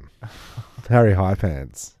 80s, man. Harry High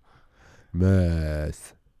Pants.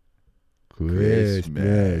 Mirth.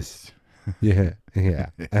 Christmas. Yeah.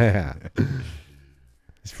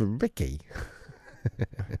 It's from Ricky.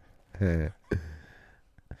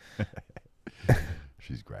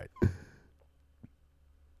 She's great.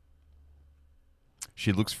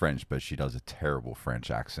 She looks French, but she does a terrible French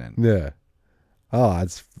accent. Yeah. Oh,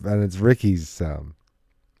 it's Ricky's.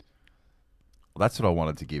 That's what I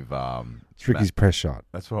wanted to give. It's Ricky's press shot.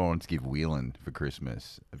 That's what I wanted to give Whelan for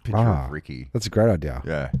Christmas. A picture of Ricky. That's a great idea.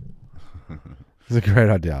 Yeah. It's a great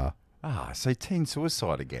idea. So teen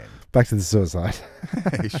suicide again. Back to the suicide.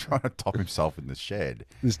 He's trying to top himself in the shed.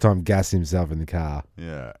 This time, gas himself in the car.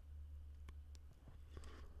 Yeah.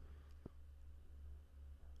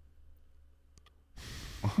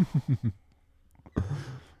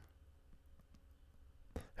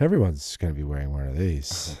 Everyone's going to be wearing one of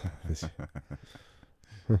these.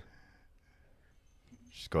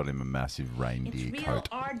 She's got him a massive reindeer It's coat.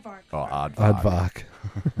 real aardvark. Oh, aardvark.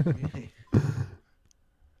 Aardvark.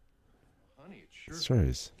 It's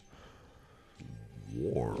true.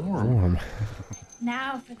 Warm.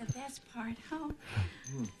 Now for the best part. Oh,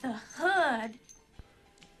 the hood.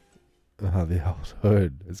 Oh, the old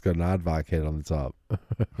hood. It's got an aardvark head on the top.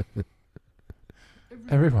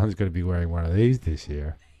 Everyone's going to be wearing one of these this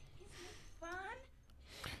year.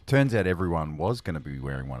 Turns out everyone was going to be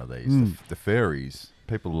wearing one of these. The furries,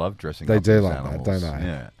 people love dressing They up do as like animals. that, don't they?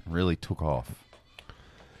 Yeah, really took off.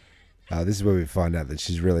 This is where we find out that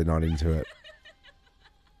she's really not into it.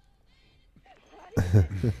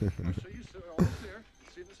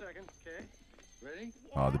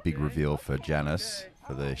 Oh, the big reveal for Janice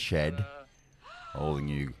for the shed. All the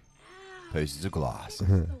new pieces of glass.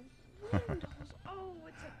 Oh, it's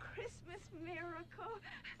a Christmas miracle.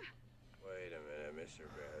 Wait a minute, Mr.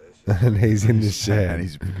 Bear. And he's in the shed. And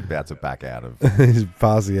he's about to back out of. He's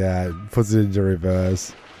passing out, puts it into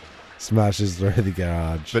reverse, smashes through the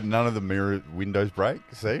garage. But none of the mirror windows break,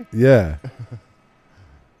 see? Yeah.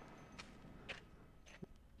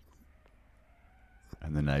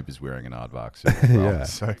 And the neighbour's wearing an aardvark suit as well. Yeah.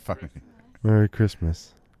 So funny. Merry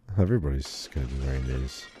Christmas. Everybody's going to be wearing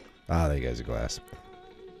these. Ah, there goes a glass.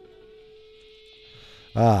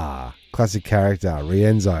 Ah, classic character,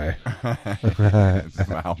 Rienzo. It's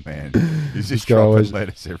the mailman. He's just guy dropping always-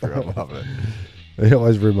 letters everywhere. I love it. He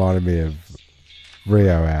always reminded me of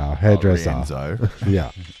Rio, our hairdresser. Rienzo.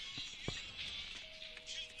 Yeah.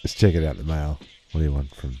 Let's check it out, the mail. What do you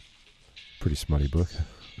want from Pretty Smutty Book?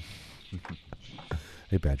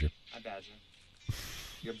 Hey, Badger. Hi, Badger.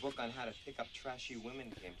 Your book on how to pick up trashy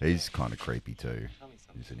women came. He's kind of creepy too, Tell me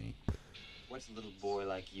something. isn't he? What's a little boy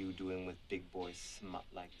like you doing with big boy smut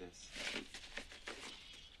like this?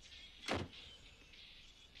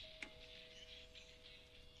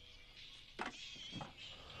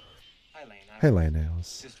 Hi, Lane. Hey, Lane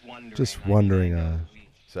House. Just wondering.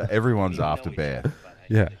 So everyone's after Beth.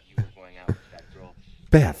 Yeah.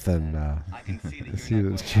 Beth, and see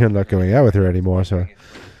that you're not going out with her anymore, so I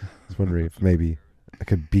was wondering if maybe I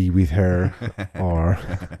could be with her, or...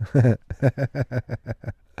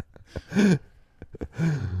 I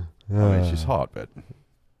mean, she's hot, but...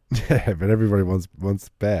 Yeah, but everybody wants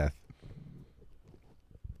Beth.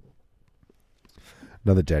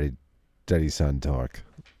 Another daddy son talk.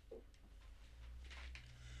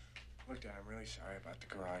 Look, Dad, I'm really sorry about the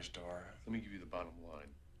garage door. Let me give you the bottom line.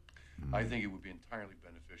 I think it would be entirely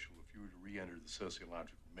beneficial if you were to re-enter the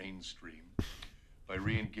sociological mainstream by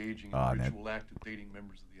re-engaging in the ritual act of dating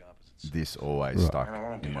members of the opposite sex. This always stuck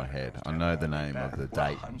in my head. I know the name of the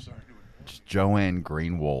date. It's Joanne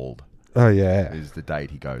Greenwald. Oh, yeah. Is the date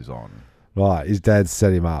he goes on. Right, his dad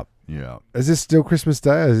set him up. Yeah. Is this still Christmas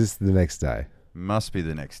Day, or is this the next day? Must be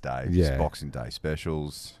the next day. Yeah. It's Boxing Day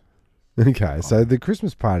specials. Okay, so the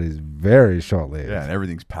Christmas party is very short-lived. Yeah, and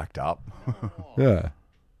everything's packed up. Yeah.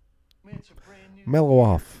 Mellow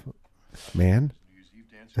off, man.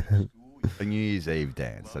 A New Year's Eve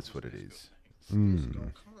dance, that's what it is.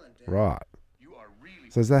 Right.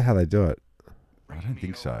 So is that how they do it? I don't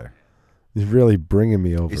think so. He's really bringing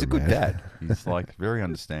me over, He's a good man. dad. He's like very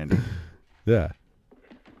understanding. Yeah.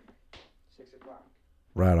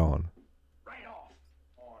 Right on. Right off.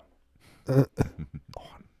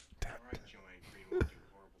 On.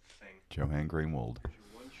 Joanne Greenwald. Here's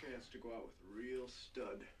your one chance to go out with a real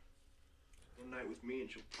stud. One night with me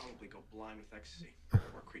and she'll probably go blind with ecstasy.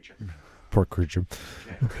 Poor creature. Poor creature.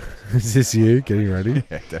 Is this you getting ready?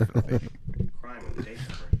 Yeah, definitely. Crying when the day's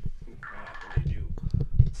over. Oh, God, what do you do?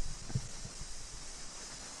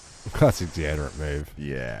 Classic deodorant move.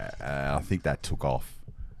 Yeah, I think that took off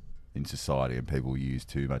in society and people use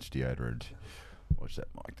too much deodorant. Watch that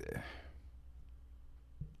mic there.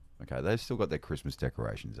 Okay, they've still got their Christmas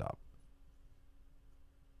decorations up.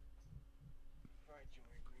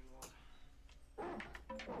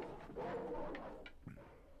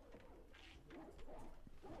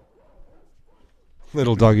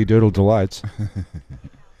 Little doggy doodle delights.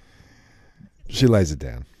 She lays it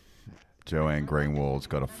down. Joanne Greenwald's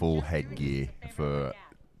got a full headgear for,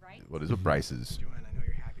 what is it, braces. So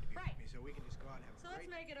let's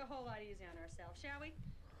make it a whole lot easier on ourselves, shall we?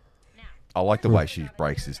 I like the way she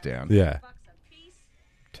breaks this down. Yeah.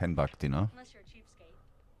 $10 dinner. Unless you're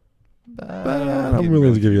a cheapskate. I'm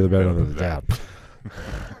willing to give you the benefit of the doubt.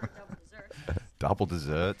 Double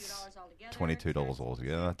desserts, $22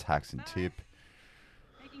 altogether, tax and tip.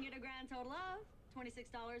 Making it a grand total of $26.37.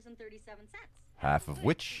 Half of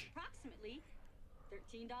which? Approximately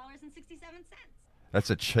 $13.67. That's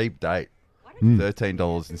a cheap date. Mm.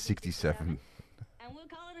 $13.67. And we'll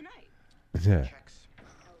call it a night. Yeah.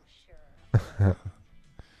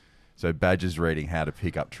 So Badger's reading How to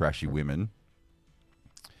Pick Up Trashy Women.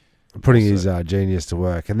 Putting his genius to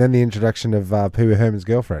work. And then the introduction of Pee Wee Herman's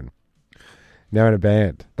girlfriend. Now in a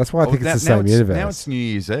band. That's why I think it's the same universe. Now it's New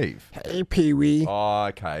Year's Eve. Hey, Pee-wee. Oh,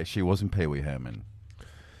 okay. She wasn't Pee Wee Herman.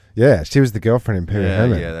 Yeah, she was the girlfriend in Pee-wee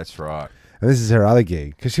Herman. Yeah, that's right. And this is her other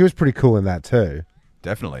gig, because she was pretty cool in that too.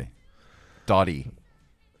 Definitely. Dottie.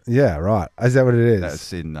 Yeah, right. Is that what it is?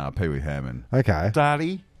 That's in Pee Wee Herman. Okay.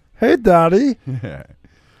 Dottie. Hey, Dottie. Yeah.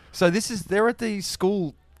 So they're at the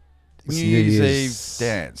school New Year's Eve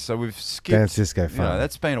dance. So we've skipped. Dance disco fun.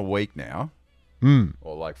 That's been a week now. Mm.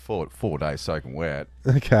 Or like 4 days soaking wet.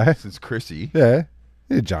 Okay. Since Chrissy. Yeah.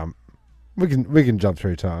 You jump. We can jump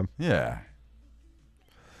through time. Yeah.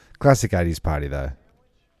 Classic 80s party though.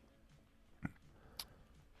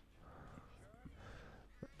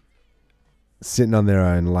 Sitting on their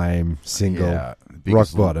own lame single rock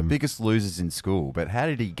bottom. Biggest losers in school. But how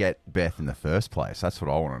did he get Beth in the first place? That's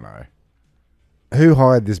what I want to know. Who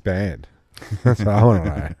hired this band? That's what I want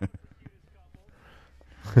to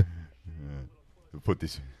know. We'll put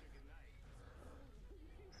this.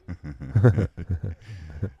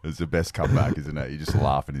 It's the best comeback, isn't it? You just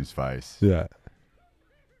laugh in his face. Yeah.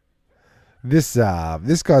 This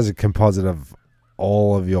guy's a composite of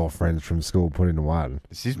all of your friends from school put into one.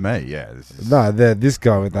 This is me, yeah. No, this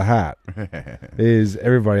guy with the hat is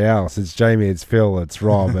everybody else. It's Jamie, it's Phil, it's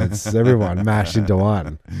Rob, it's everyone mashed into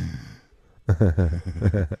one.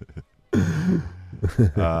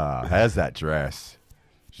 How's that dress?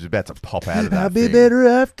 She's about to pop out of that. I'll be better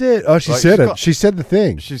after. Oh, she said it. She said the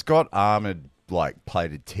thing. She's got armored, like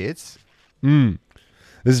plated tits. This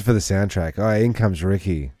is for the soundtrack. Oh, in comes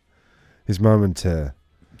Ricky. His moment to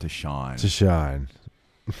shine. To shine.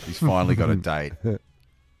 He's finally got a date.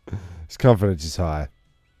 His confidence is high.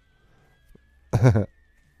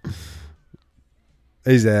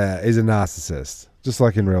 He's a narcissist, just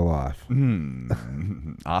like in real life.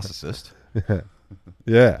 Narcissist.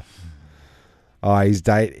 Yeah. Oh, his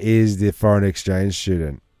date is the foreign exchange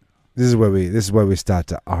student. This is where we start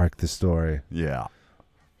to arc the story. Yeah.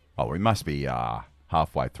 Oh, we must be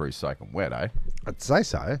halfway through soaking wet, eh? I'd say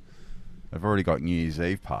so. They've already got New Year's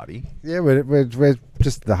Eve party. Yeah, we're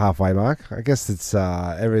just the halfway mark. I guess it's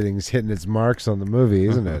everything's hitting its marks on the movie,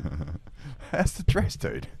 isn't it? How's the dress,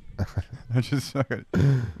 dude? I just pop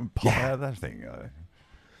out of that thing.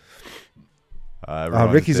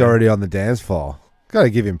 Ricky's already on the dance floor. Got to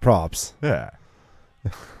give him props. Yeah.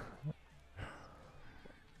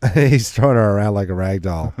 He's throwing her around like a rag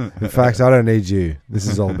doll. In fact, I don't need you. This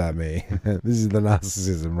is all about me. This is the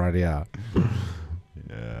narcissism right here.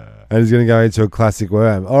 Yeah. And he's going to go into a classic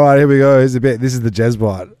worm. All right, here we go. Here's a bit. This is the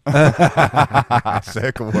Jezbot.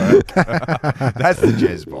 Circle work. That's the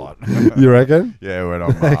Jezbot. You reckon? Yeah, when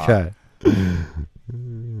I'm okay.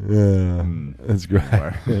 Yeah, that's great.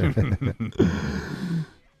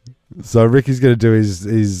 So Ricky's going to do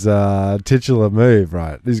his titular move,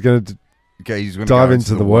 right? He's going to dive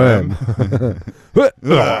into the worm.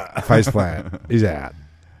 Face plant. He's out.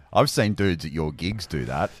 I've seen dudes at your gigs do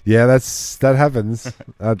that. Yeah, that happens.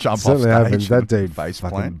 Jump certainly off stage. Happens. That dude face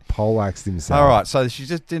fucking plant. poleaxed himself. All right, so she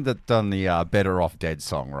just done the Better Off Dead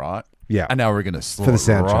song, right? Yeah. And now we're going to slow For the it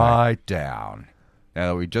soundtrack. right down. Now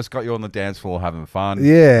that we just got you on the dance floor having fun.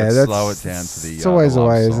 Yeah, let's that's slow it down to the. It's always the the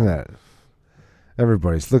love way, song. isn't it?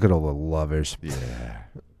 Everybody's look at all the lovers. Yeah.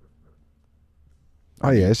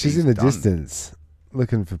 Oh yeah, she's in the done. distance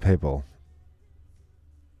looking for people.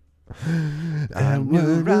 I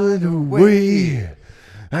knew right away.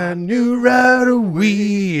 I knew right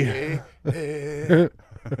away.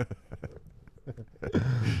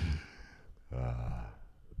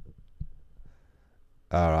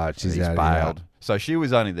 All right, she's He's out. bailed. So she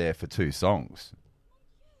was only there for 2 songs.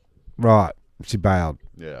 Right, she bailed.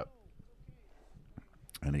 Yeah.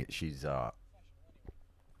 And she's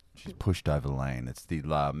pushed over the lane. It's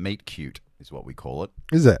the meet cute is what we call it.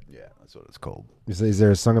 Is it? Yeah, that's what it's called. Is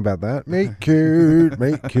there a song about that? Meat cute,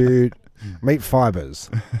 meat cute, meat fibers.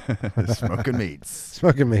 Smoking meats.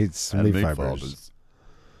 Smoking meats, And meat fibers.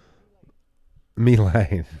 Me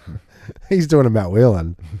Lane. He's doing about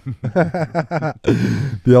wheeling.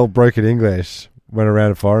 The old broken English went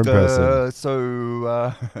around a foreign person.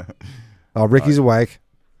 Oh, Ricky's awake.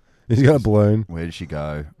 He's got a balloon. Where did she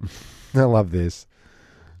go? I love this.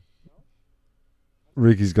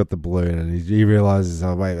 Ricky's got the balloon and he realizes,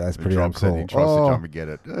 oh wait, that's pretty drops uncool. it. He tries to jump and get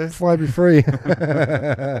it. Fly me free.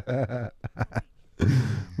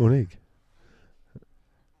 Monique.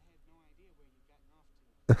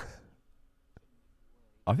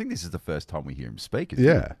 I think this is the first time we hear him speak.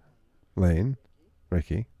 Yeah. Lean.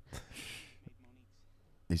 Ricky.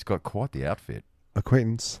 He's got quite the outfit.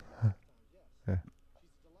 Acquaintance. Yeah.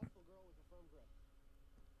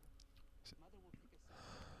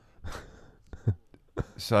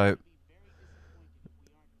 So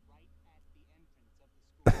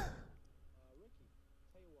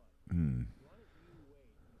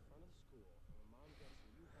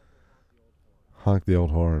Honk the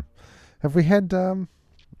old horn. Have we had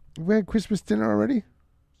Christmas dinner already?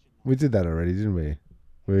 We did that already, didn't we?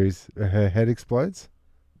 Where her head explodes?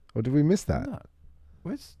 Or did we miss that? No.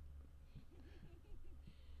 Where's...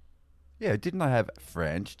 Yeah, didn't I have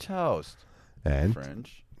French toast? And?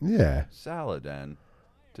 French. Yeah. Salad and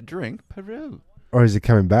to drink, Peru. Or is it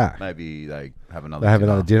coming back? Maybe they have another They have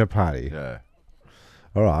dinner. another dinner party. Yeah.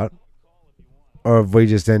 All right. Or have we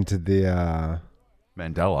just entered the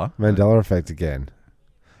Mandela effect again?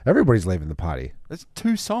 Everybody's leaving the party. There's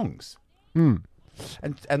 2 songs. And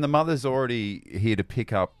the mother's already here to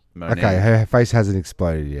pick up Monique. Okay, her face hasn't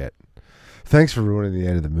exploded yet. Thanks for ruining the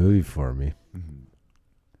end of the movie for me.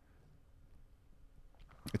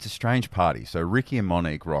 It's a strange party. So Ricky and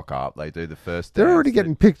Monique rock up. They do the first They're dance. already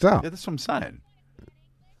getting picked up. Yeah, that's what I'm saying.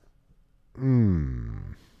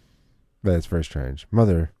 That's very strange.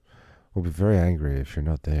 Mother will be very angry if you're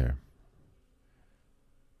not there.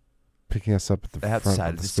 Picking us up at the front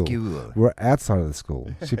Outside of the school. school. We're outside of the school.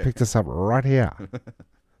 She picked us up right here.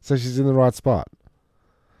 So she's in the right spot.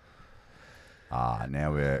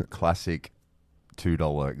 Now we're classic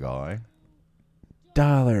 $2 guy.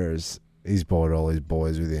 Dollars. He's brought all his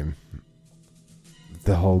boys with him.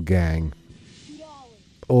 The whole gang.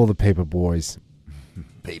 All the paper boys.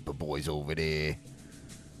 Paper boys over there.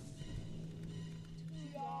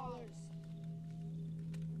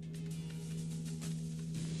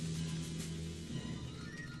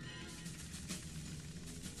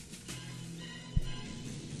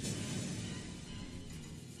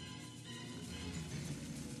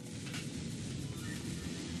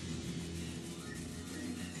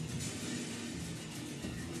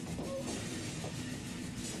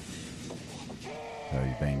 So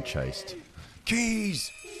you're being chased.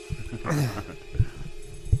 Keys!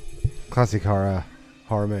 Classic horror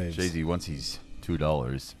moves. Jeez, wants his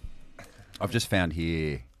 $2. I've just found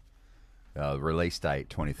here release date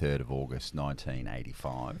 23rd of August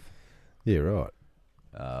 1985. Yeah, right.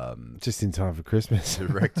 Just in time for Christmas.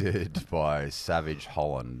 Directed by Savage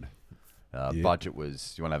Holland. Budget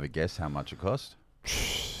was, do you want to have a guess how much it cost?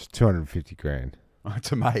 250 grand.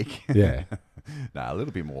 To make? Yeah. No, a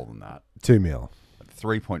little bit more than that. 2 mil.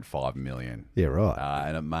 3.5 million. Yeah, right.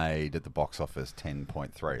 And it made at the box office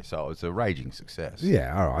 10.3. So it was a raging success.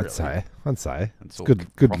 Yeah, all right, really. I'd say. It's It's all good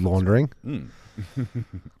profits. laundering. And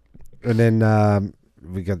then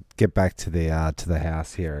we get back to the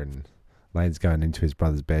house here, and Lane's going into his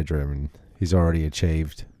brother's bedroom, and he's already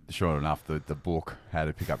achieved. Sure enough, the book, How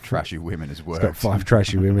to Pick Up Trashy Women, is He's worked. got 5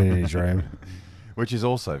 trashy women in his room. Which is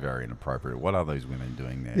also very inappropriate. What are those women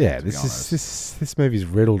doing there? Yeah, to be honest? this movie's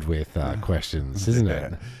riddled with questions, isn't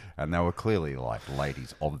it? And they were clearly like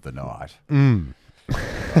ladies of the night. Mm.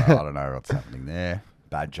 I don't know what's happening there.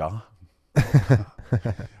 Badger.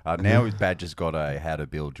 Now his Badger's got a how to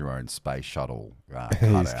build your own space shuttle.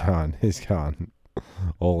 He's gone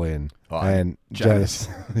all in. Oh, and Janice.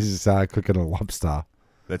 He's cooking a lobster.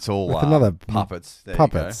 That's all With another puppets. There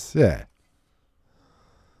puppets, you go. yeah.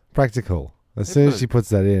 Practical. As soon as she puts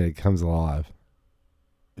that in, it comes alive.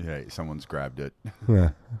 Yeah, someone's grabbed it. Yeah.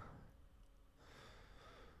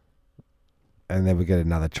 And then we get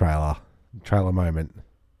another trailer moment.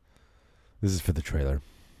 This is for the trailer.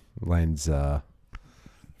 Lane's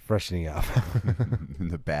freshening up. In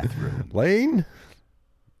the bathroom. Lane?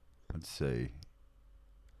 Let's see.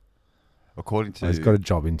 According to... He's got a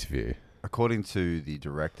job interview. According to the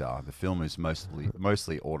director, the film is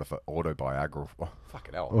mostly autobiographical. Oh,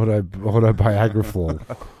 fucking hell. Autobiographical.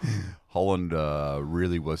 Holland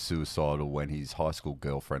really was suicidal when his high school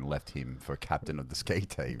girlfriend left him for captain of the ski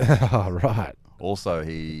team. Oh, right. Also,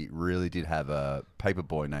 he really did have a paper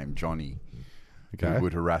boy named Johnny Okay. who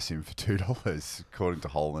would harass him for $2. According to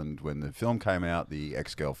Holland, when the film came out, the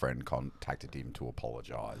ex-girlfriend contacted him to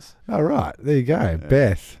apologise. All right. There you go.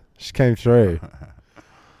 Beth. She came through.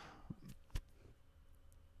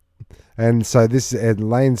 And so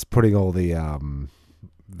Lane's putting all the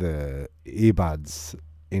earbuds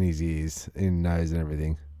in his ears, in nose and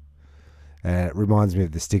everything. And it reminds me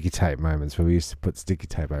of the sticky tape moments where we used to put sticky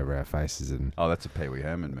tape over our faces. And Oh, that's a Pee Wee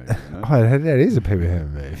Herman movie, isn't it? oh, that is a Pee Wee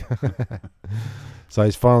Herman move. So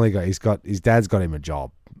his dad's got him a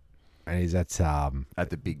job, and he's at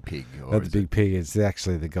the Big Pig. At the Big Pig, it's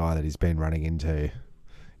actually the guy that he's been running into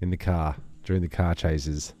in the car during the car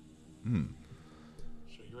chases. Hmm.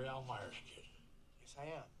 So you're Al Myers' kid. Yes, I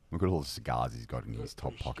am. Look at all the cigars he's got in his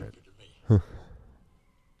top pocket.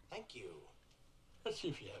 Thank you. Let's see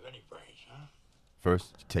if you have any brains, huh?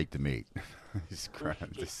 First, you take the meat. It's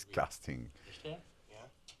disgusting. Understand?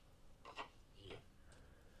 Yeah.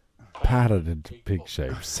 Patted into pig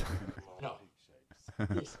shapes. No.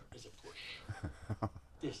 This is a push.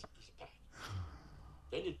 This is a pat.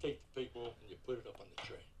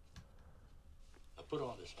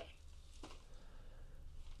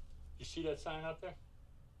 see that sign out there?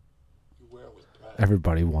 You wear it with pride.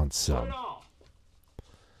 Everybody wants Put some. it on.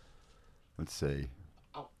 Let's see.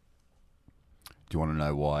 Ow. Do you want to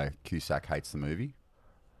know why Cusak hates the movie?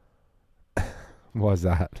 Why's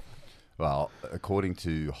that? Well, according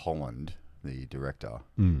to Holland, the director,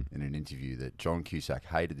 in an interview, that John Cusak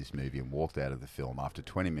hated this movie and walked out of the film after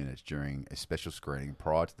 20 minutes during a special screening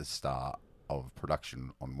prior to the start of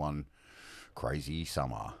production on One Crazy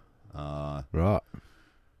Summer. Right.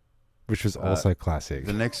 Which was also classic.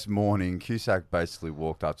 The next morning, Cusak basically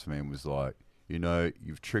walked up to me and was like, you know,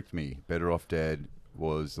 you've tricked me. Better Off Dead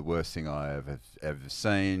was the worst thing I have ever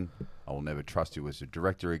seen. I will never trust you as a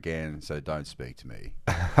director again, so don't speak to me.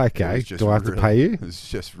 Okay, do I have to pay you? He was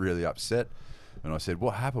just really upset. And I said,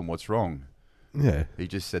 what happened? What's wrong? Yeah. He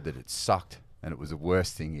just said that it sucked and it was the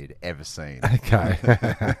worst thing he'd ever seen. Okay.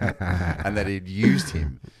 And that he'd used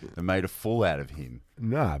him and made a fool out of him.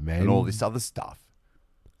 Nah, man. And all this other stuff.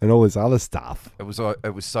 And all this other stuff. It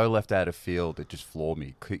was so left out of field, it just floored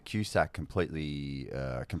me. Cusak completely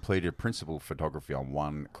completed principal photography on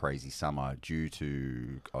One Crazy Summer due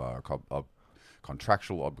to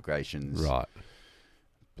contractual obligations. Right.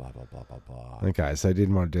 Blah, blah, blah, blah, blah. Okay, so he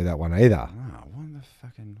didn't want to do that one either.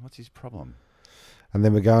 What's his problem? And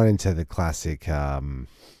then we're going into the classic,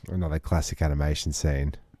 another classic animation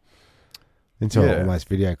scene. Into an almost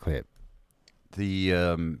video clip. The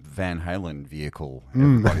Van Halen vehicle.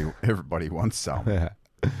 Everybody wants some. Yeah.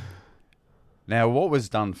 Now, what was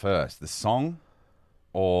done first, the song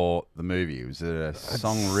or the movie? Was it a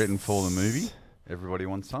song written for the movie? Everybody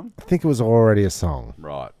Wants Some? I think it was already a song.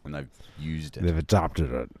 Right, when they've used it. They've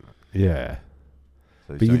adopted it. Yeah.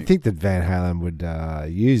 So but you'd think that Van Halen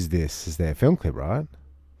would use this as their film clip, right?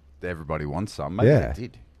 Everybody Wants Some. Maybe they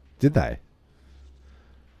did. Did they?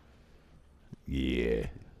 Yeah.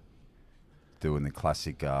 Doing the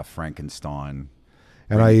classic Frankenstein.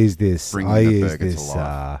 And I use this. Bringing I the use burger to this.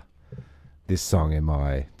 life. This song in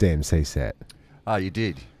my DMC set. Oh, you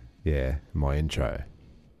did? Yeah, my intro.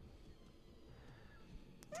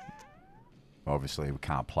 Obviously, we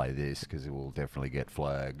can't play this because it will definitely get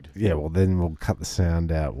flagged. Yeah, well, then we'll cut the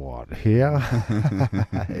sound out. What? Here?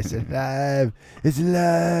 It's alive. It's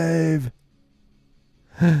alive.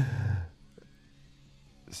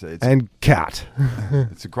 So and cut.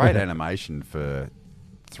 It's a great animation for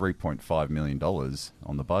 $3.5 million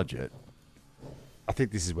on the budget. I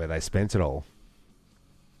think this is where they spent it all.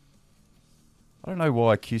 I don't know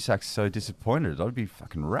why Cusak's so disappointed. I'd be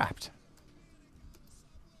fucking wrapped.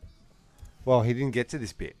 Well, he didn't get to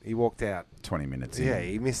this bit. He walked out 20 minutes Yeah, in.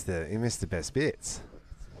 he missed the best bits.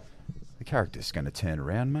 The character's going to turn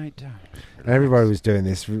around, mate. And everybody was doing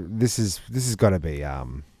this. This has got to be.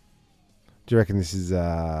 Do you reckon this is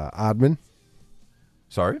Aardman?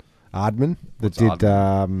 Sorry, Aardman that What's did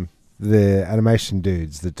Aardman? the animation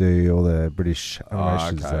dudes that do all the British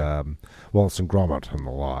animations, okay. Wallace and Gromit and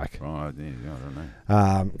the like. Right, yeah, I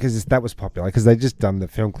don't know. Because that was popular. Because they just done the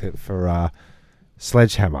film clip for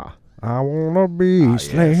Sledgehammer. I wanna be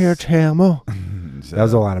Sledgehammer. So that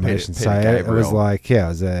was all animation. Peter So it was Gabriel. like, it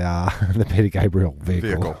was the Peter Gabriel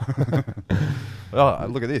vehicle. Oh,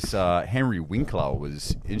 look at this. Henry Winkler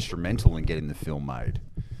was instrumental in getting the film made.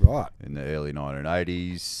 Right. In the early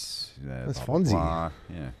 1980s. That's blah, blah, Fonzie. blah.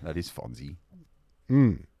 Yeah, that is Fonzie.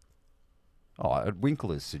 Mm. Oh, at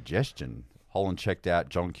Winkler's suggestion, Holland checked out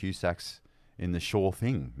John Cusak's In the Sure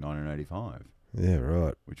Thing, 1985. Yeah,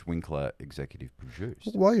 right. Which Winkler executive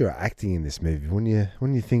produced. While you're acting in this movie, when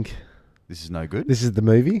you think This is no good? this is the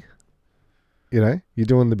movie, you're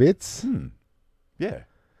doing the bits. Yeah.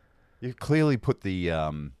 You clearly put the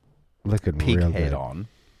Looking pig real head good. on.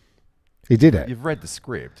 He did it. You've read the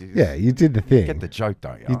script. Yeah, you did the thing. You get the joke,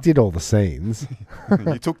 don't you? You did all the scenes.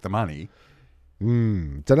 You took the money.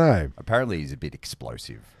 Don't know. Apparently he's a bit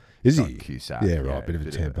explosive. Is John he? Cusak. Yeah, right. Bit of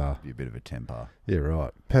a temper. A bit of a temper. Yeah,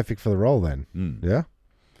 right. Perfect for the role then. Yeah.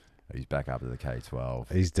 He's back up to the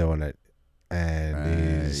K-12. He's doing it,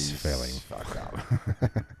 and he's he's failing. fucked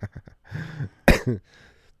up.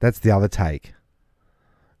 That's the other take.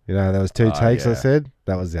 There was two takes. I yeah. said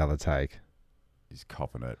that was the other take. He's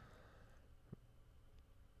copping it.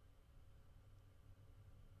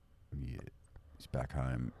 Yeah. He's back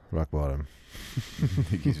home. Rock bottom. I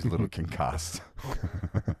think he's a little concussed.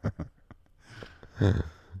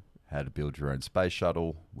 How to build your own space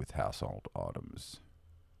shuttle with household items.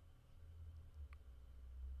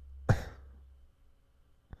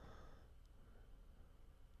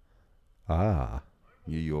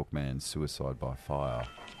 New York man's suicide by fire.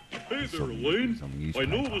 Hey there, Elaine. I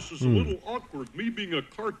know this is a little awkward, me being a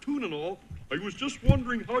cartoon and all. I was just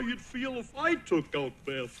wondering how you'd feel if I took out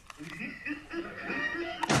Beth.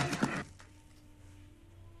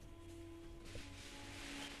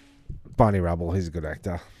 Barney Rubble, he's a good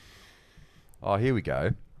actor. Oh, here we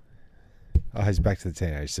go. Oh, he's back to the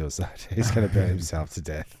teenage suicide. He's going to burn himself to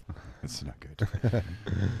death. That's not good.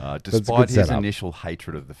 Despite his initial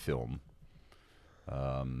hatred of the film,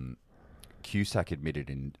 Cusak admitted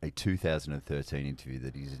in a 2013 interview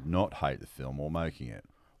that he did not hate the film or making it.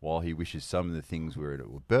 While he wishes some of the things were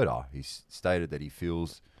better, he stated that he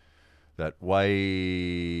feels that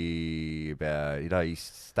way about, he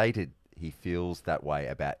stated he feels that way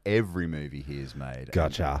about every movie he has made.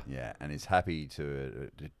 Gotcha. And is happy to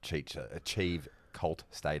achieve cult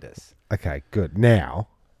status. Okay, good. Now,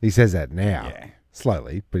 he says that now. Yeah.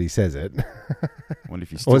 Slowly, but he says it. Wonder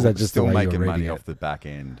if you're Or is that just still the way making you're money reading off the back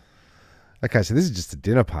end. Okay, so this is just a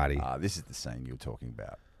dinner party. This is the scene you're talking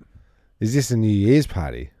about. Is this a New Year's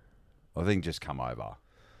party? I think just come over.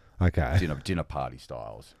 Okay. Dinner party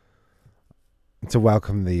styles. To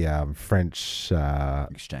welcome the French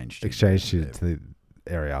exchange student to the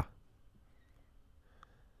area.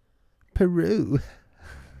 Peru.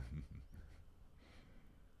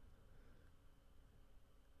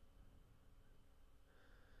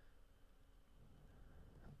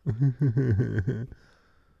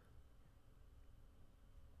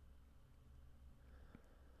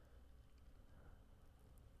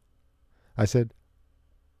 I said,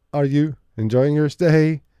 "Are you enjoying your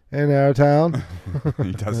stay in our town?"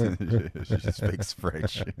 He doesn't. She just speaks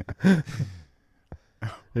French.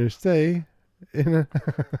 Your stay in a...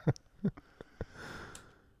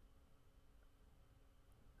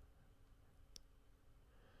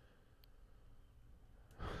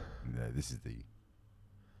 No, this is the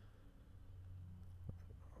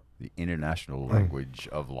international language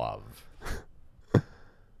of love.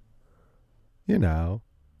 You know.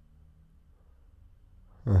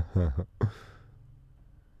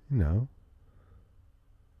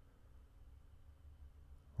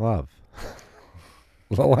 Love.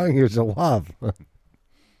 The language of love.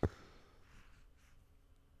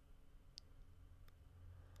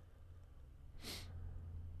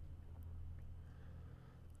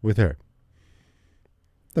 With her.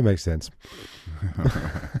 That makes sense.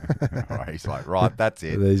 Oh, he's like, right, that's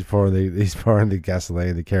it. He's pouring the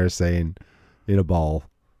gasoline, the kerosene in a bowl.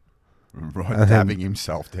 Right, dabbing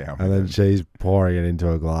himself down. And then she's pouring it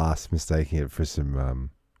into a glass, mistaking it for some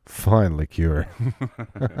fine liqueur.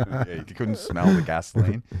 Yeah, you couldn't smell the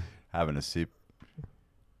gasoline. Having a sip.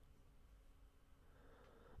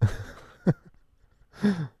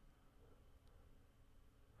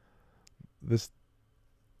 This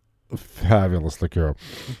fabulous liqueur.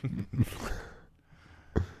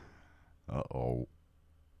 Uh-oh.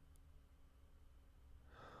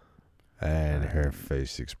 And her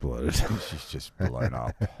face exploded. She's just blown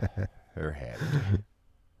up. Her head.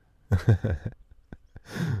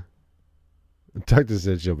 Doctor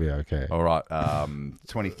said she'll be okay. All right.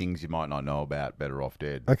 20 things you might not know about Better Off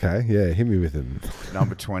Dead. Okay, yeah, hit me with them.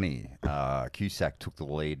 Number 20. Cusak took the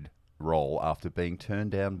lead role after being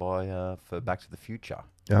turned down by for Back to the Future.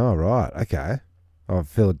 Oh, right. Okay. I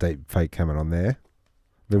feel a deep fake coming on there.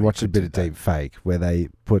 Been watching a bit of deep fake where they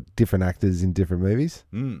put different actors in different movies.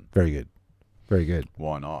 Very good. Very good.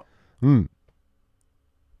 Why not? And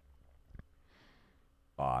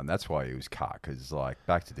that's why he was cut, because like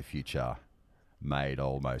Back to the Future made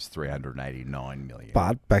almost $389 million.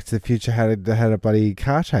 But Back to the Future had a bloody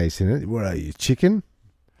car chase in it. What are you, chicken?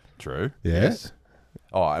 True. Yeah. Yes.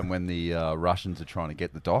 Oh, and when the Russians are trying to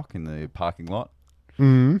get the doc in the parking lot.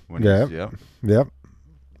 Yep.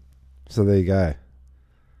 So there you go.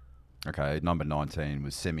 Okay, number 19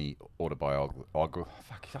 was semi-autobiographical.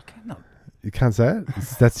 Fuck, I cannot. You can't say it?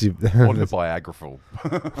 That's your... Autobiographical.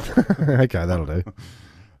 Okay, that'll do.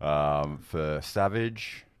 For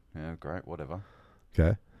Savage. Yeah, great, whatever.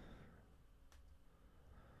 Okay.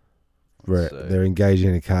 They're engaging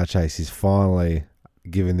in a car chase. He's finally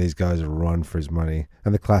giving these guys a run for his money.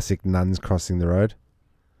 And the classic nuns crossing the road.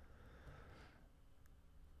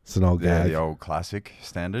 It's an old gag. The old classic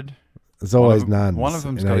standard. There's always nuns. One of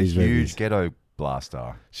them's got a huge ghetto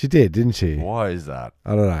blaster. She did, didn't she? Why is that?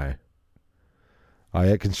 I don't know. Oh,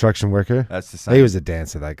 yeah, construction worker. That's the same. He was a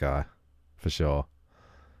dancer, that guy, for sure.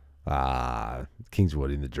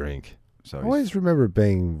 Kingswood in the drink. So I always remember it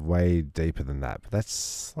being way deeper than that, but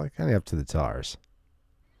that's like only up to the tires.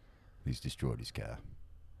 He's destroyed his car.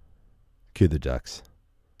 Cue the ducks.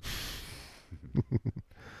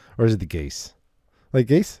 Or is it the geese? Like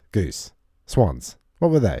geese? Goose. Swans.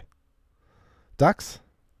 What were they? Ducks?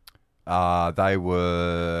 They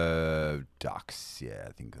were ducks. Yeah,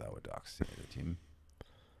 I think they were ducks. Yeah, Tim.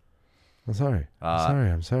 I'm sorry.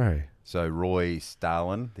 I'm sorry. So Roy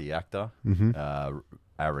Stalin, the actor, Mm-hmm.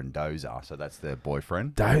 Aaron Dozer. So that's their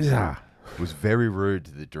boyfriend. Dozer. was very rude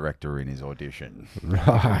to the director in his audition.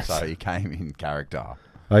 Right. So he came in character.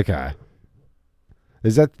 Okay.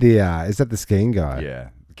 Is that the skiing guy? Yeah,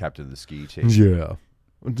 the captain of the ski team. Yeah.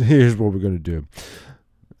 Here's what we're gonna do.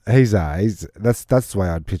 He's that's the way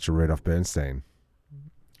I'd picture Rudolph Bernstein.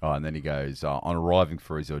 Oh, and then he goes, on arriving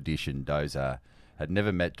for his audition, Dozer had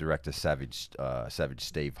never met director Savage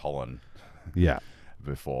Steve Holland. Yeah.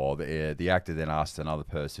 Before the actor then asked another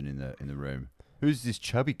person in the room, "Who's this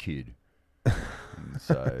chubby kid?" And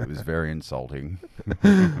so it was very insulting.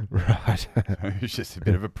 Right. He was just a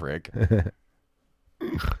bit of a prick.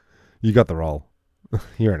 You got the role.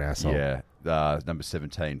 You're an asshole. Yeah. Number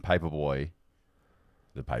 17, Paperboy.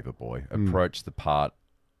 The Paperboy approached the part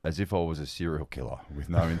as if I was a serial killer with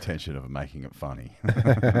no intention of making it funny.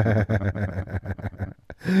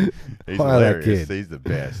 He's hilarious. That kid. He's the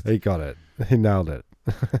best. He got it. He nailed it.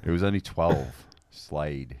 It was only 12.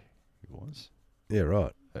 Slade, he was. Yeah,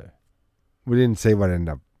 right. Yeah. We didn't see what ended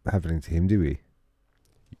up happening to him, do we?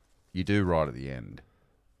 You do right at the end.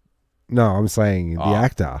 No, I'm saying the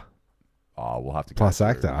actor. Oh, we'll have to plus go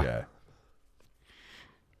actor. Yeah.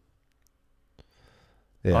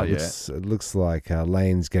 Yeah, it looks like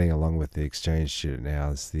Lane's getting along with the exchange student now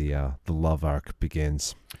as the love arc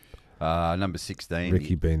begins. Number 16.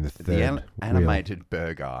 Ricky being the third. The animated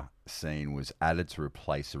burger scene was added to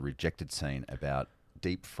replace a rejected scene about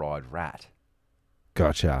deep fried rat.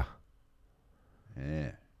 Gotcha.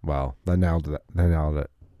 Yeah. Well, they nailed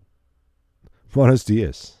it. Buenos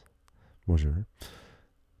dias. Bonjour.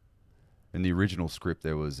 In the original script,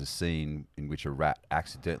 there was a scene in which a rat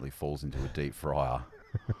accidentally falls into a deep fryer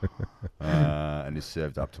and is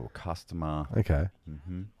served up to a customer. Okay.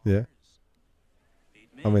 Mm-hmm. Yeah.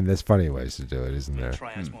 I mean, there's funny ways to do it, isn't there?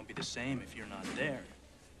 Tryouts won't be the same if you're not there,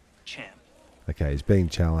 champ. Okay, he's being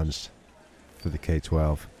challenged for the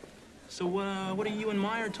K-12. So what are you and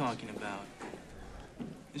Meyer talking about?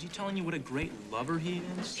 Is he telling you what a great lover he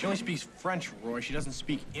is? She only speaks French, Roy. She doesn't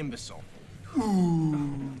speak imbecile.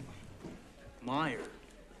 Meyer,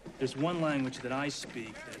 there's one language that I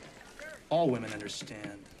speak that all women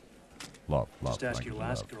understand. Love. Just ask your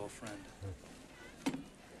last love. girlfriend.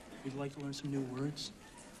 Would you like to learn some new words?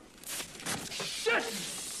 Shit!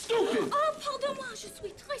 Stupid! Oh, pardon-moi, je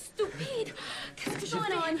suis très stupide. What's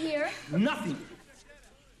going on here? Nothing.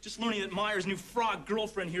 Just learning that Meyer's new frog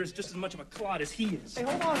girlfriend here is just as much of a clod as he is. Hey,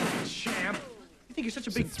 hold on, champ. You think you're such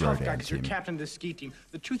a big tough guy because you're captain of the ski team.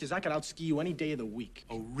 The truth is, I could outski you any day of the week.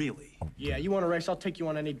 Oh, really? Yeah, you want to race? I'll take you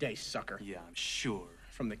on any day, sucker. Yeah, I'm sure.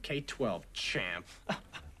 From the K-12, champ.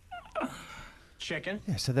 Chicken?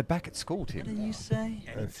 Yeah, so they're back at school, Tim. What did you say?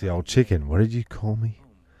 That's the old chicken. What did you call me? Oh,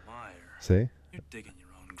 Meyer. See? You're digging your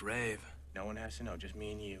own grave. No one has to know, just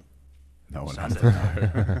me and you. No one has to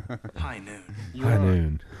know. High noon. High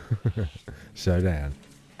noon. Showdown.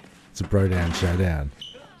 It's a bro down showdown.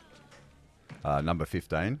 Number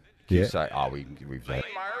 15. Yeah. Say, we've Meyer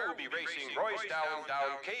will be racing Royce down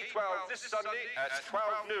K-12 this Sunday at 12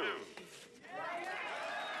 noon.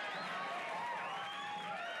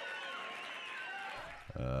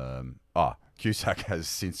 Cusak has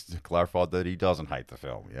since clarified that he doesn't hate the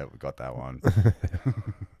film. Yeah, we got that one.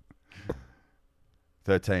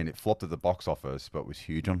 13. It flopped at the box office, but was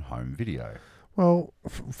huge on home video. Well,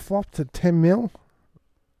 flopped at 10 mil?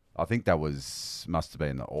 I think that must have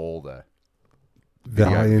been all the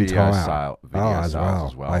Video sales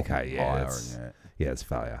as well. Okay, yeah. Higher, It's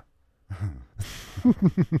failure.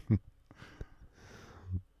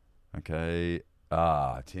 Okay.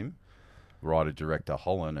 Tim, writer, director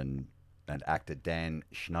Holland and actor Dan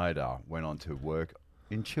Schneider went on to work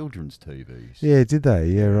in children's TVs. Yeah, did they?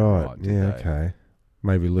 Yeah, right. Did Yeah, they? okay.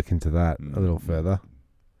 Maybe look into that a little further.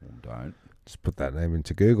 Don't. Just put that name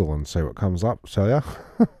into Google and see what comes up, shall ya?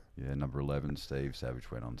 Yeah, number 11, Steve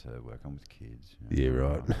Savage went on to work on with kids. Yeah,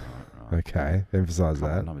 right. Right. Okay, emphasise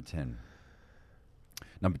that. Number 10.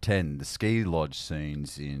 Number 10, the ski lodge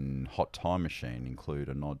scenes in Hot Time Machine include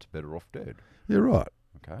a nod to Better Off Dead. You're right.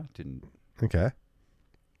 Okay, didn't... Okay.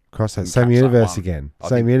 Cross that. didn't Same catch that universe one. again. I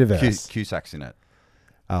Same think universe. Cusak's in it.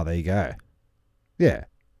 Oh, there you go. Yeah.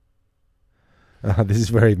 This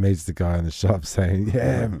is where he meets the guy in the shop saying,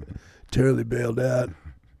 yeah, totally bailed out.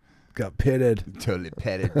 Got pitted. Totally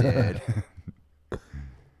petted, dead.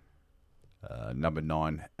 Number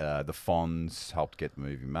 9, the Fonz helped get the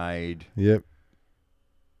movie made. Yep.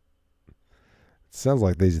 It sounds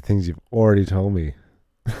like these are things you've already told me.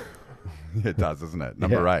 It does, doesn't it?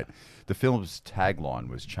 Number 8, the film's tagline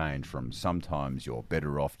was changed from "Sometimes you're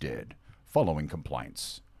better off dead," following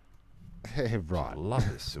complaints. Right. Love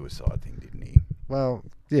this suicide thing, didn't he? Well,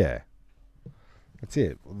 yeah. That's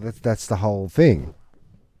it. That's the whole thing.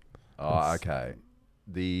 Oh, okay.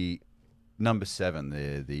 The number 7,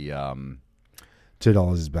 the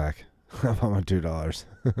 $2 is back. I want my $2.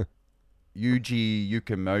 Yuji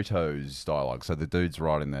Yukamoto's dialogue. So the dude's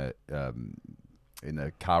right in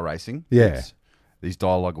the car racing. Yeah. His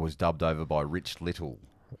dialogue was dubbed over by Rich Little.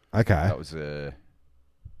 Okay. That was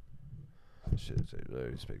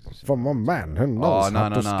from a man who knows how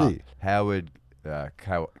to ski. Howard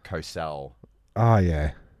Cosell. Oh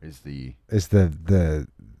yeah. Is the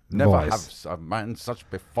never voice. Have a man such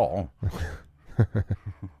before.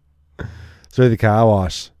 Through the car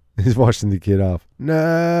wash. He's washing the kid off.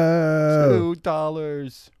 No.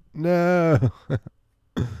 $2. No.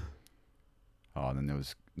 And then there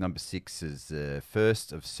was number 6 is the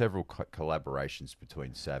first of several collaborations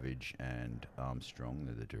between Savage and Armstrong.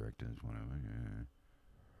 They're the directors, whatever.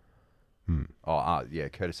 Yeah.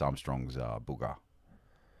 Curtis Armstrong's Booger.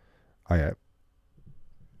 Oh yeah.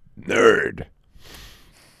 Nerd.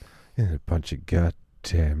 Yeah, a bunch of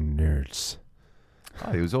goddamn nerds.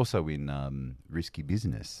 Oh, he was also in Risky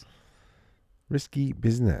Business. Risky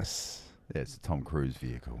Business. Yeah, it's a Tom Cruise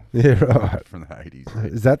vehicle. Yeah, right. From the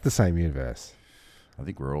 80s. Is that the same universe? I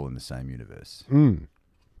think we're all in the same universe. Here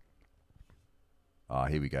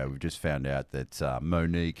we go. We've just found out that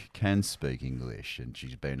Monique can speak English, and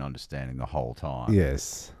she's been understanding the whole time.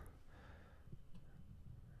 Yes.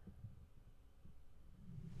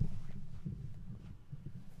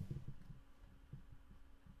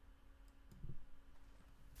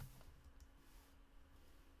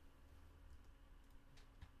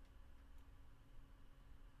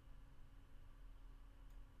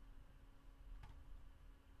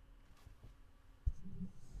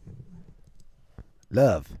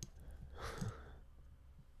 Love.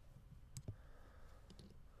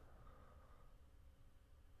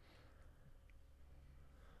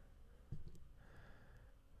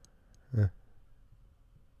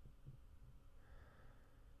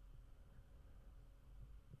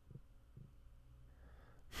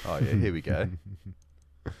 Oh, yeah, here we go.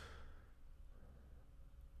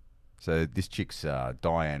 So this chick's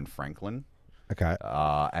Diane Franklin. Okay.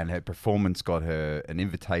 And her performance got her an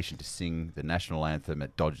invitation to sing the national anthem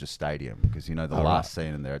at Dodger Stadium, because the last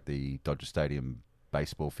scene in there at the Dodger Stadium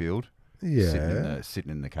baseball field. Yeah. Sitting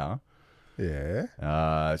in the car.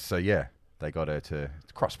 Yeah. So yeah, they got her to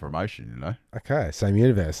cross promotion, Okay, same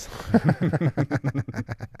universe.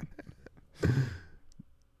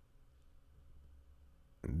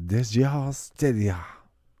 There's your steady.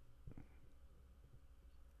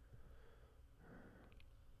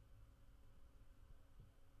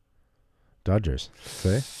 Dodgers.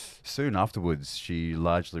 See? Soon afterwards, she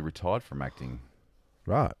largely retired from acting.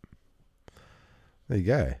 Right. There you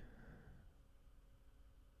go.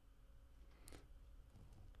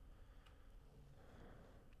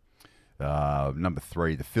 Number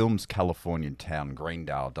 3, the film's Californian town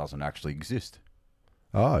Greendale doesn't actually exist.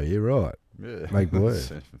 Oh, you're right. Yeah. Make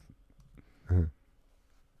believe.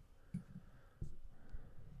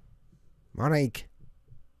 Monique.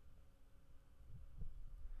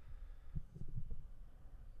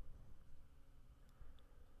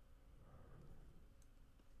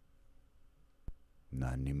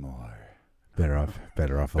 Not anymore. Better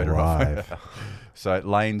off alive. So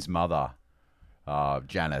Lane's mother,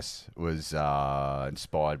 Janice, was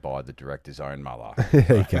inspired by the director's own mother.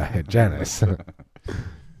 There you go, Janice.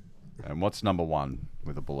 And what's number 1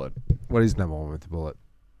 with a bullet? What is number 1 with the bullet?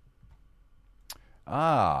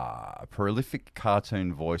 A prolific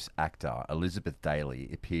cartoon voice actor, Elizabeth Daly,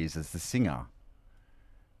 appears as the singer.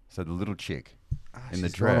 So the little chick in the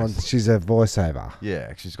dress. She's a voiceover.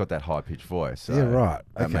 Yeah, she's got that high-pitched voice. So yeah, right.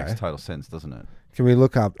 That okay. makes total sense, doesn't it? Can we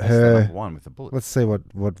look up That's her... the number 1 with the bullet. Let's see what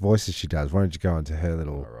voices she does. Why don't you go into her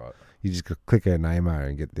little... All right. You just click her name over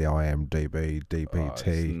and get the IMDb, DPT. Oh,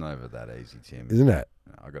 it's never that easy, Tim. Isn't it?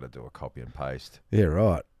 I got to do a copy and paste. Yeah,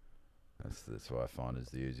 right. That's what I find is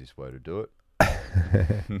the easiest way to do it.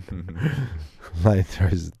 Lane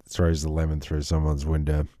throws the lemon through someone's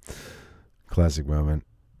window. Classic moment.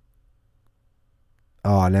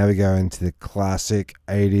 Oh, now we go into the classic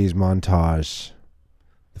 80s montage.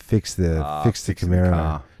 Fix the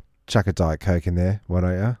Camaro. Chuck a Diet Coke in there, why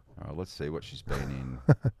don't you? All right, let's see what she's been in.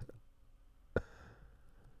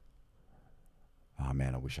 Oh,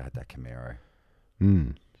 man, I wish I had that Camaro.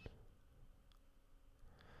 Wikipedia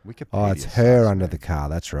Oh, it's her sucks, under man. the car,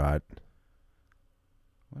 that's right.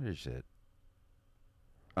 What is it?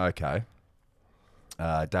 Okay.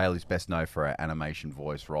 Daly's best known for her animation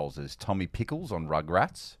voice roles as Tommy Pickles on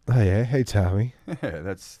Rugrats. Oh, yeah. Hey, Tommy. Yeah,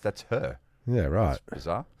 that's her. Yeah, right. That's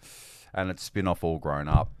bizarre. And it's spin-off All Grown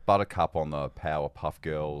Up. Buttercup on the Powerpuff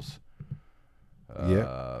Girls.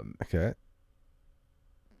 Yeah. Okay.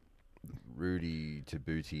 Rudy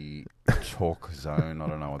Tabuti Chalk Zone. I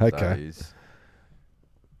don't know what that is.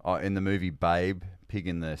 Oh, in the movie Babe, Pig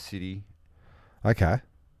in the City. Okay.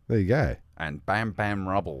 There you go. And Bam Bam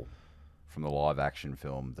Rubble from the live action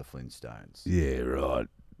film The Flintstones. Yeah, right.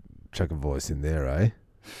 Chuck a voice in there, eh?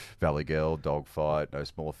 Valley Girl, Dogfight, No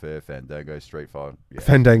Small Affair, Fandango, Street Fighter. Yeah.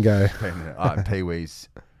 Fandango. Pee-wee's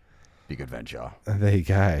Big Adventure. There you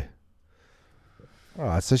go. All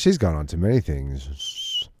right, so she's gone on to many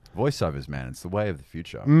things. Voiceovers, man, it's the way of the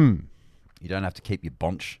future. Mm. You don't have to keep your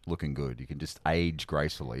bonch looking good. You can just age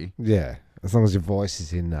gracefully. Yeah, as long as your voice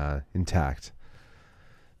is intact.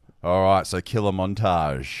 All right, so killer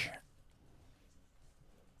montage.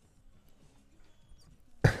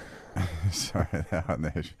 Sorry, that one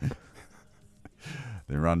there.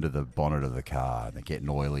 They're under the bonnet of the car and they're getting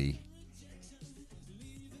oily.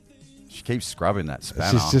 She keeps scrubbing that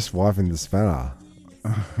spanner. She's just wiping the spanner.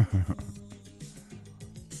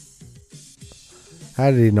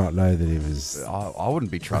 How did he not know that he was... I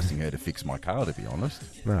wouldn't be trusting her to fix my car, to be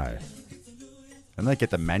honest. No. And they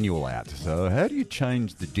get the manual out. So how do you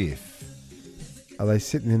change the diff? Are they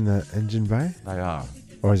sitting in the engine bay? They are.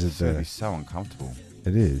 Or is it it's going to be so uncomfortable.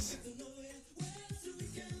 It is.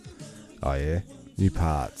 Oh, yeah. New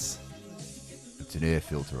parts. It's an air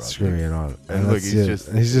filter. Screwing it on. And look,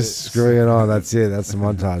 he's just screwing it on. That's it. That's the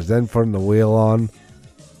montage. Then putting the wheel on.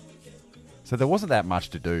 So there wasn't that much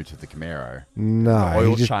to do to the Camaro.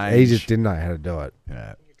 No, he just didn't know how to do it.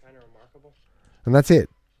 Yeah. And that's it.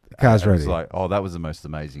 The car's ready. It's like, oh, that was the most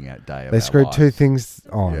amazing day of They our screwed lives. 2 things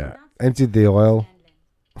on. Yeah. Emptied the oil.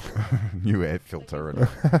 New air filter. And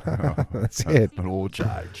that's it. An oil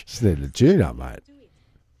change. Just need a tune-up, mate.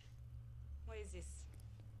 What is this?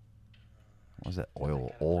 What was that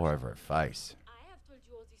oil all over her face? I have told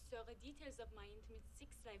you all the thorough details of my intimate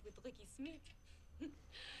sex life with Ricky Smith.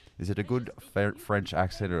 Is it a good French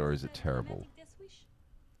accent or is it terrible?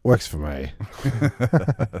 Works for me.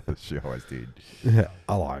 She always did. Yeah,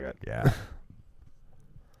 I like it. Yeah.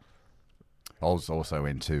 I was also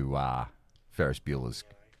into Ferris Bueller's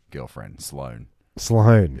girlfriend, Sloane.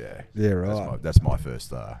 Sloane. Yeah. Yeah, right. That's my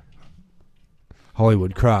first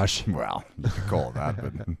Hollywood crush. Well, you could call it that,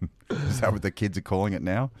 but is that what the kids are calling it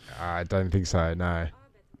now? I don't think so, no.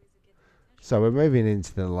 So we're moving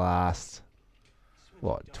into the last,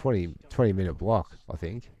 20-minute block, I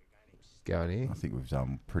think, going here. I think we've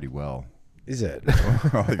done pretty well. Is it?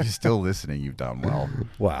 If you're still listening, you've done well.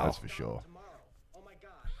 Wow. That's for sure.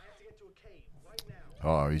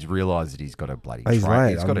 Oh, he's realised that he's got a bloody He's train.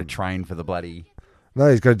 late. He's got to train for the bloody... No,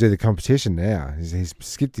 he's got to do the competition now. He's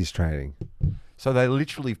skipped his training. So they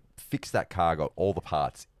literally fixed that car, got all the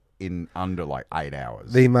parts in under 8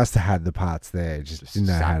 hours. He must have had the parts there. Just didn't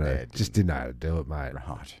know how to do it, mate.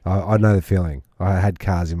 Right. I know the feeling. I had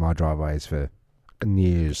cars in my driveways for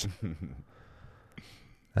years.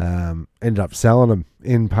 Ended up selling them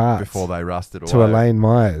in parts before they rusted away to Elaine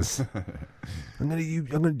Myers. I'm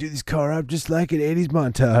gonna do this car up just like an Eddie's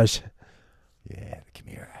montage. Yeah, the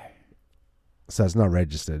Camaro. So it's not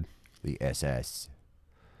registered. The SS.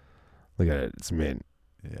 Look at it. It's mint.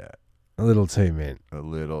 Yeah. A little too mint. A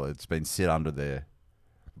little. It's been sit under the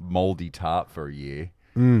mouldy tarp for a year.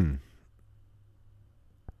 Mm.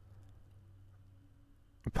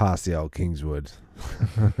 Past the old Kingswood.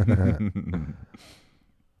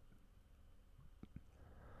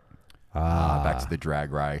 Back to the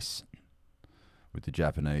drag race with the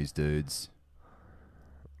Japanese dudes.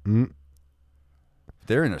 Mm.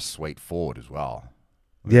 They're in a sweet Ford as well.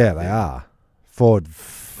 Yeah, they are. Ford.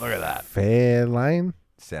 Look at that. Fairlane?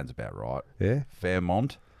 Sounds about right. Yeah.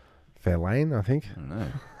 Fairmont? Fairlane, I think. I don't know.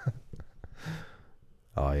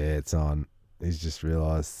 Oh, yeah, it's on. He's just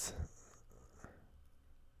realised.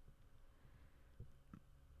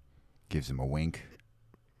 Gives him a wink.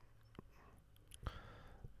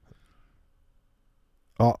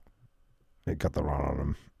 Oh, it got the run on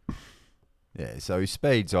him. Yeah, so he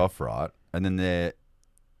speeds off, right? And then the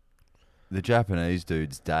Japanese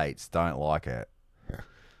dudes' dates don't like it.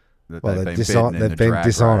 Well, they've been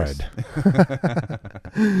dishonoured.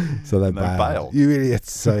 So they bailed. You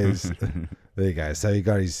idiots. So there you go. So he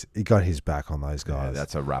got his back on those guys. Yeah,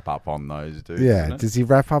 that's a wrap up on those dudes. Yeah. Isn't it? Does he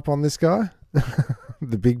wrap up on this guy?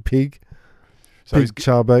 The big pig? So big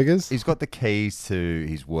charburgers? He's got the keys to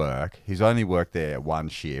his work. He's only worked there one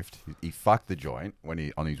shift. He fucked the joint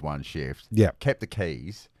on his one shift. Yep. Kept the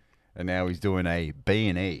keys. And now he's doing a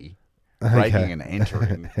B&E. Okay. Breaking and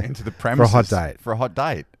entering into the premises. For a hot date. For a hot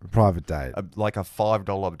date. A private date. Like a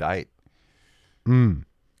 $5 date. Mm.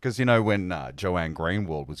 Because, when Joanne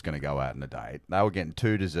Greenwald was going to go out on a date, they were getting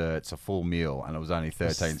 2 desserts, a full meal, and it was only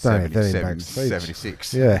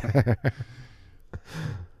 $13.76. Yeah.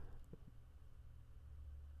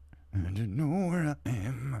 I don't know where I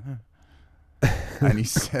am. And he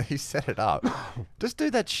set it up. Just do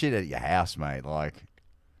that shit at your house, mate. Like,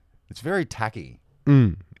 it's very tacky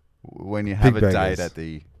when you have Pig a burgers. date at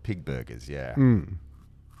the Pig Burgers. Yeah.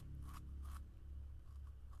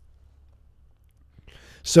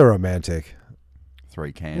 So romantic.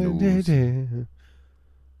 3 candles.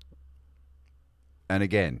 And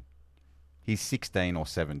again, he's 16 or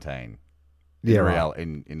 17. Yeah,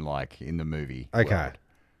 in the movie. Okay. world.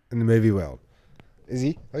 In the movie world. Is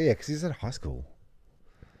he? Oh, yeah, because he's at high school.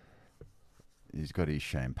 He's got his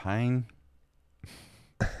champagne.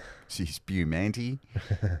 His Bumanti.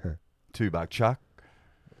 $2 Chuck.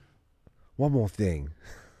 One more thing.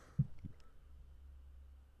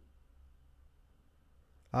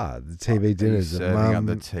 The TV dinners. He's serving up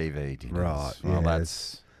the TV dinners. Right. Well, yeah,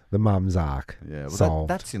 that's the mum's arc. Yeah, well, solved.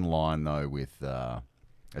 that's in line, though, with a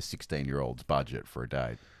 16-year-old's budget for a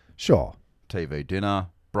date. Sure. TV dinner,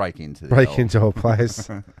 break into a place,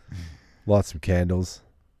 light some candles.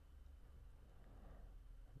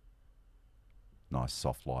 Nice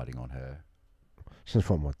soft lighting on her. Just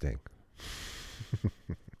one more thing.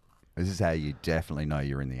 This is how you definitely know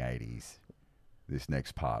you're in the 80s. This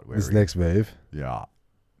next part. Next move. Yeah.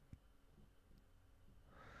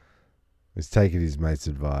 He's taking his mate's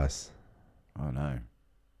advice. Oh, no.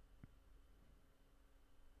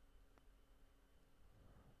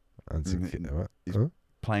 He's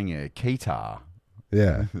playing a guitar.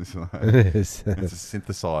 Yeah. It is. It's a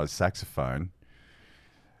synthesized saxophone,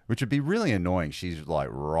 which would be really annoying. She's like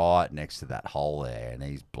right next to that hole there, and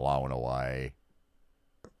he's blowing away.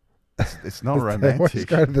 It's not romantic. They always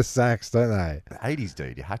go to the sax, don't they? The 80s,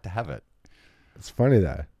 dude. You have to have it. It's funny,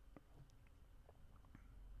 though.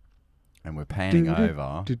 And we're panning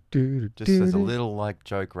over. Just as a little like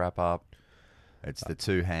joke wrap up. It's the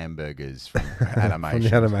 2 hamburgers from animation. From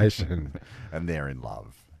the animation. And they're in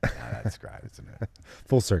love. Oh, that's great, isn't it?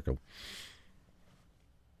 Full circle.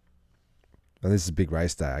 And this is a big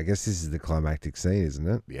race day. I guess this is the climactic scene, isn't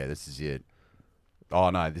it? Yeah, this is it. Oh,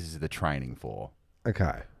 no, this is the training for.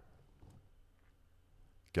 Okay.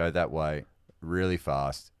 Go that way really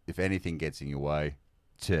fast. If anything gets in your way,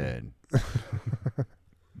 turn.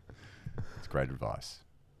 It's great advice.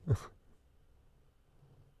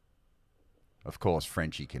 Of course,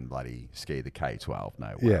 Frenchie can bloody ski the K-12,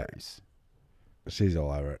 no worries. Yeah. She's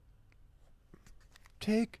all over it.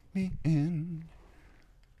 Take me in.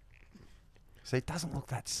 So it doesn't look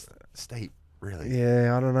that steep, really.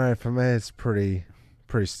 Yeah, I don't know. For me, it's pretty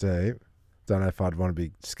steep. Don't know if I'd want to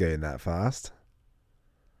be skiing that fast.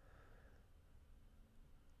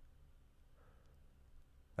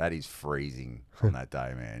 That is freezing on that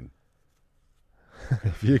day, man.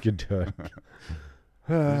 If you could do it.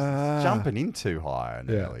 Jumping in too high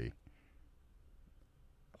nearly.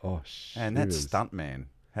 Oh, shit. And that stunt man.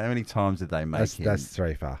 How many times did they make him? That's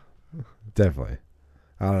 3 far. Definitely.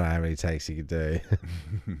 I don't know how many takes you could do.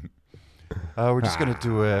 We're just going to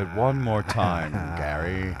do it one more time,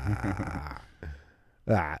 Gary.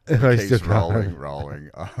 He's Keeps rolling.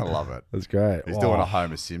 I love it. That's great. He's doing a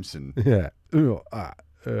Homer Simpson. Yeah.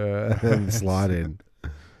 And slide in.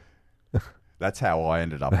 That's how I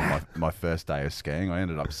ended up on my first day of skiing. I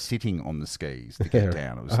ended up sitting on the skis to get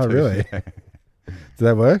down. It was really? Did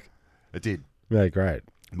that work? It did. Yeah, great.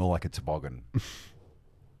 More like a toboggan.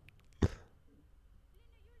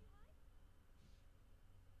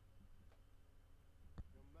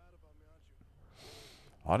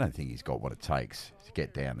 I don't think he's got what it takes to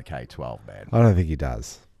get down the K-12, man. I don't think he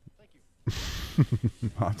does.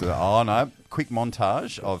 Oh, no. Quick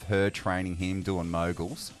montage of her training him doing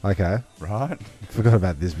moguls. Okay. Right. Forgot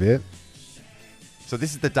about this bit. So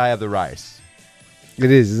this is the day of the race.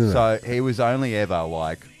 It is, isn't it? So he was only ever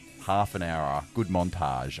like half an hour, good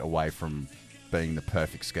montage away from being the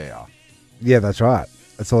perfect skier. Yeah, that's right.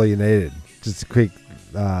 That's all you needed. Just a quick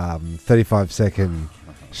 35-second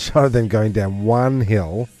shot of them going down one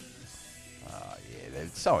hill. Yeah, they're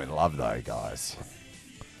so in love though, guys.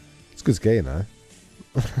 It's good skiing, though.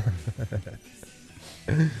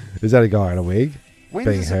 Is that a guy in a wig? When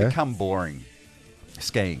does it become boring?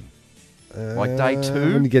 Skiing? Like day 2?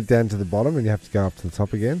 When you get down to the bottom and you have to go up to the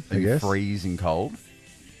top again, I guess. Freezing cold.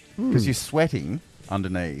 Because you're sweating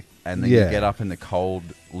underneath and then you get up in the cold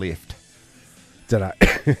lift. Don't know.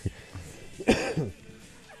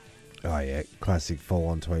 Oh, yeah. Classic fall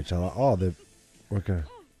onto each other. Oh, we're going to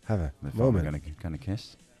have a moment. Going to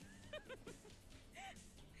kiss?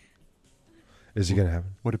 Is it going to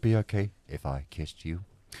happen? Would it be okay if I kissed you?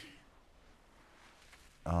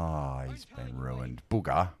 Oh, he's been ruined.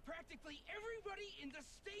 Booger. Practically everybody in the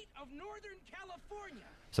state of Northern California.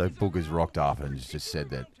 So Booger's rocked up and just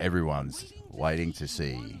said that everyone's waiting to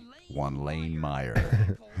see One Lane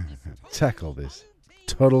Meyer. Tackle this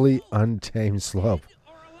totally untamed slope.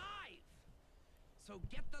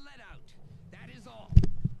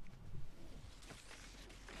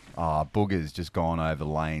 Booger's just gone over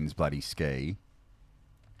Lane's bloody ski.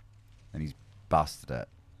 And he's busted it.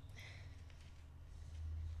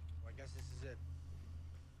 I guess this is it.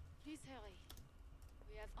 Please hurry.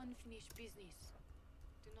 We have unfinished business.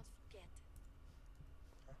 Do not forget.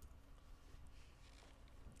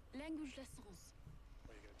 Language lessons.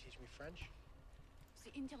 What, are you going to teach me French?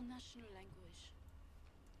 The international language.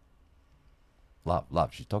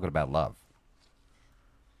 Love. She's talking about love.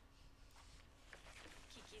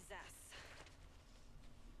 Kiki's ass.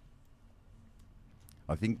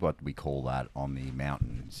 I think what we call that on the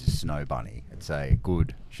mountains is snow bunny. It's a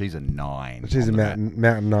good. She's a 9. She's a mountain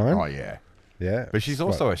 9. Oh yeah, yeah. But she's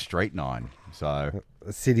also a street 9. So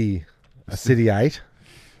a city 8.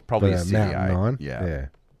 Probably a but city mountain 8. 9. Yeah.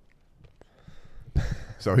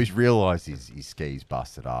 So he's realised his ski's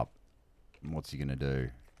busted up. What's he gonna do?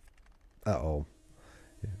 Uh-oh.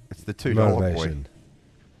 It's the $2 boy. Motivation.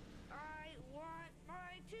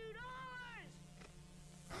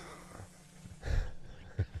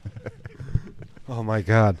 Oh my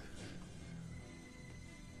God.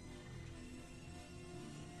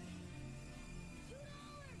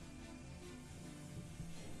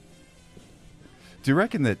 Do you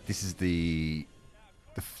reckon that this is the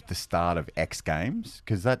start of X Games?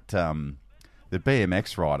 Because that the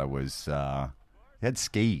BMX rider was he had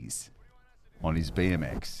skis on his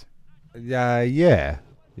BMX. Yeah,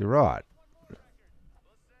 you're right.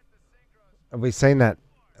 Have we seen that?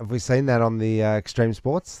 Have we seen that on the extreme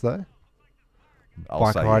sports though?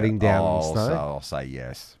 Bike riding down snow. I'll say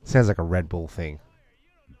yes. Sounds like a Red Bull thing.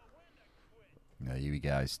 Now, here we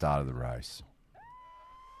go. Start of the race.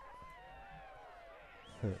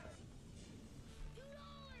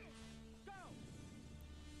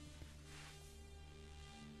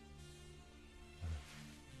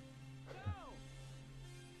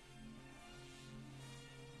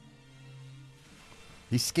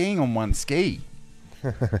 He's skiing on one ski.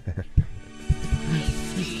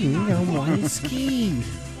 Skiing on one ski.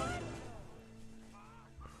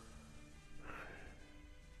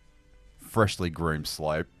 Freshly groomed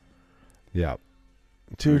slope. Yep.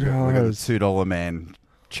 We got $2. the $2 man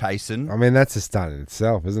chasing. I mean, that's a stunt in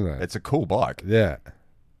itself, isn't it? It's a cool bike. Yeah.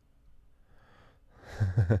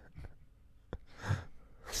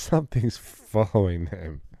 Something's following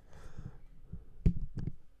them.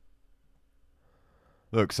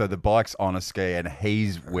 Look, so the bike's on a ski and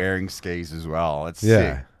he's wearing skis as well. It's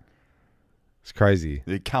Yeah. sick. It's crazy.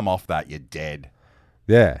 You come off that, you're dead.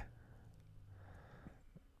 Yeah.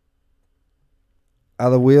 Are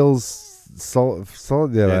the wheels solid?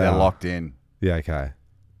 Yeah, they're locked in. Yeah, okay.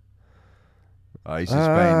 He's just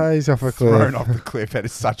been he's off a thrown cliff. off the cliff, and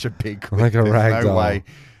it's such a big cliff. Like a There's rag no doll. way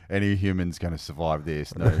any human's going to survive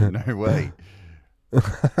this. No way.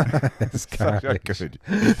 It's so carnage. good.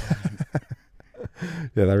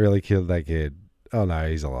 Yeah, they really killed that kid. Oh no,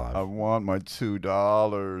 he's alive. I want my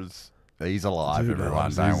 $2. He's alive,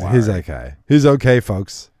 everyone. Don't worry. He's okay. He's okay,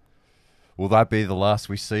 folks. Will that be the last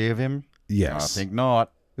we see of him? Yes. I think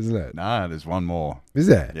not. Isn't it? No, there's one more. Is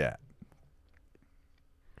there? Yeah.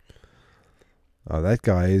 Oh, that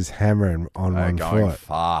guy is hammering on one Going foot.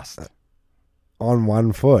 fast. On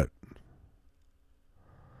one foot.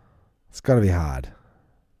 It's got to be hard.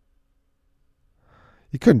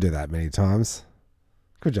 You couldn't do that many times,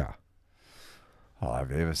 could ya? Oh,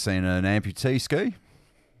 have you ever seen an amputee ski?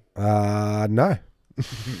 No.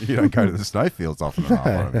 You don't go to the snowfields often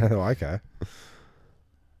enough. Oh, okay.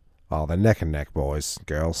 Oh, they're neck and neck, boys,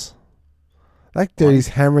 girls. That dude is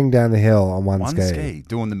hammering down the hill on one ski.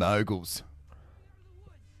 Doing the moguls.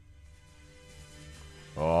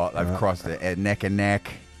 Oh, they've crossed it neck and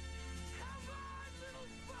neck.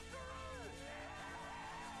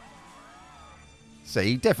 See,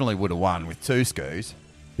 he definitely would have won with 2 skis.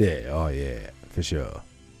 Yeah, oh yeah, for sure.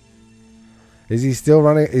 Is he still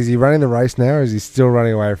running? Is he running the race now, or is he still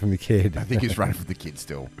running away from the kid? I think he's running from the kid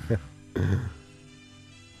still.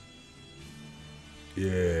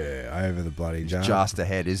 Yeah, over the bloody jump. Just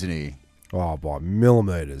ahead, isn't he? Oh, by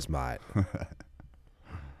millimeters, mate.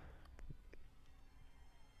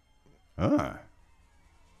 Ah.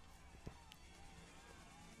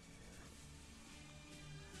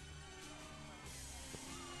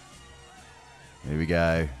 Here we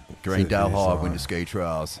go. Greendale High winter ski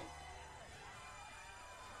trials.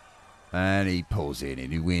 And he pulls in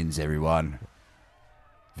and he wins, everyone.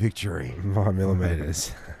 Victory. By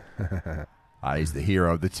millimeters. He's the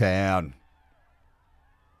hero of the town.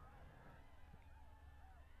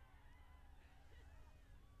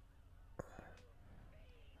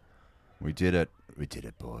 We did it. We did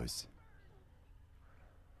it, boys.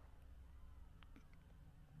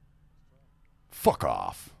 Fuck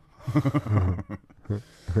off.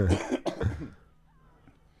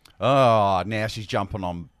 Oh, now she's jumping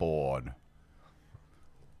on board.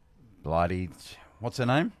 Bloody... What's her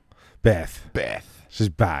name? Beth. Beth. She's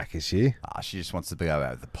back, is she? She just wants to be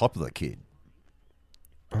out with the popular kid.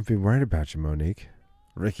 I've been worried about you, Monique.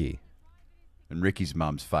 Ricky. And Ricky's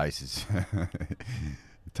mum's face is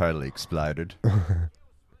totally exploded.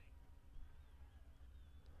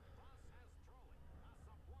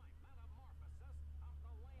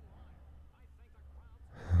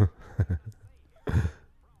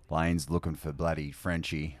 Lane's looking for bloody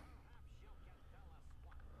Frenchie.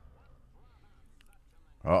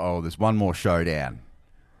 Uh-oh, there's one more showdown.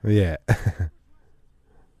 Yeah.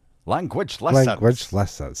 Language lessons. Language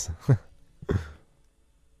lessons.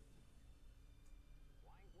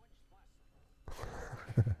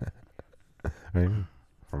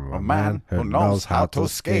 From a man who knows how to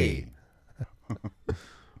ski.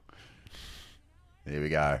 Here we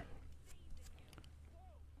go.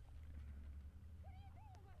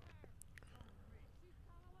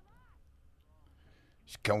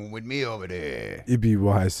 She's coming with me over there. You'd be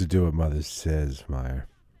wise to do what Mother says, Meyer.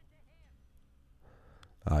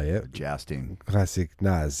 Oh, yeah. Jousting. Classic.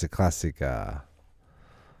 No, it's a classic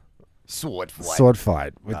sword fight. Sword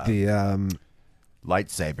fight with the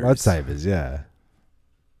lightsabers. Lightsabers, yeah.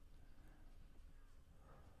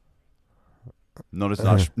 Not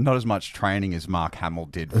as much training as Mark Hamill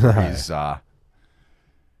did for his.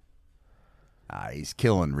 He's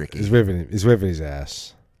killing Ricky. He's whipping his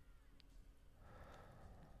ass.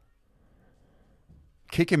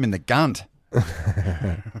 Kick him in the gunt.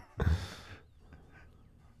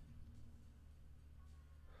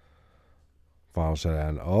 Final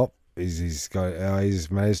showdown. Oh, he's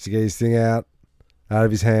managed to get his thing out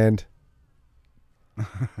of his hand. He's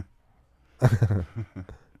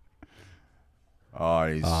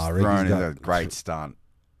thrown in a great stunt.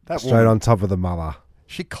 That straight woman, on top of the mother.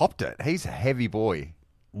 She copped it. He's a heavy boy.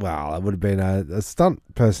 Well, that would have been a stunt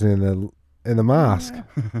person in the mask.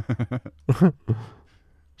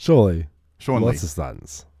 Surely. Lots of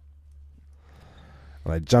stunts.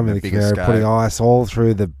 Like jumping the Camaro, putting ice all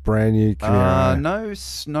through the brand new Camaro. No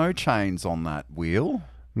snow chains on that wheel.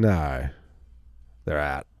 No. They're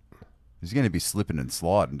out. He's going to be slipping and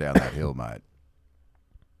sliding down that hill, mate.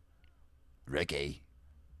 Ricky.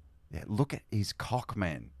 Yeah, look at his cock,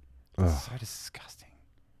 man. It's so disgusting.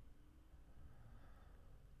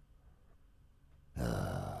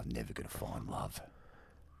 Never going to find love.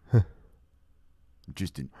 I'm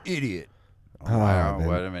just an idiot. Wow,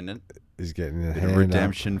 wait a minute. He's getting a bit of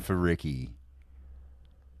redemption for Ricky.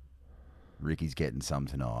 Ricky's getting some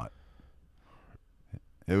tonight.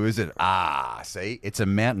 Who is it? See? It's a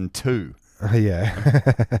Mountain 2.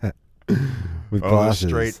 Yeah. With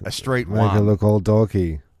glasses. A street Make one. it look all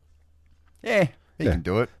dorky. Yeah, he can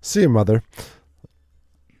do it. See you, Mother.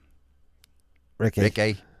 Ricky.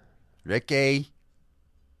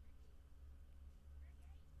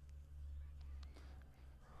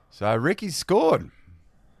 So Ricky's scored.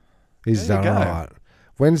 He's done all right.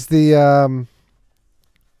 When's the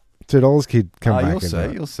 $2 kid come back?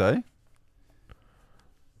 You'll see.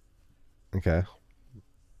 Okay.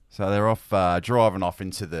 So they're off driving off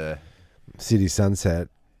into the city sunset,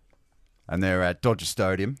 and they're at Dodger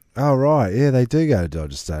Stadium. Oh right, yeah, they do go to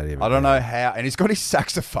Dodger Stadium. I don't know how, and he's got his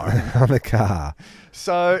saxophone on the car.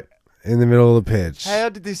 So in the middle of the pitch, how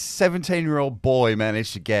did this 17-year-old boy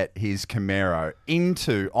manage to get his Camaro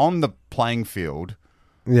on the playing field?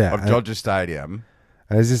 Yeah, of Dodger Stadium.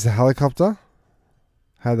 And is this a helicopter?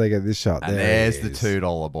 How'd they get this shot? And there's the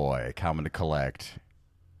 $2 boy coming to collect.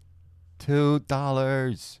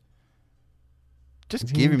 $2.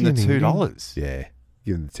 Just give him the $2. Yeah,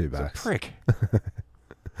 give him the $2. He's a prick.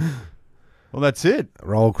 Well, that's it.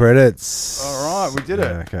 Roll credits. All right, we did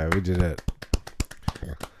it. Okay, we did it.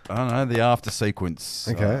 I don't know, the after sequence.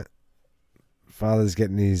 Okay. Father's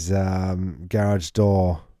getting his garage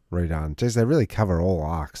door redone. Jeez, they really cover all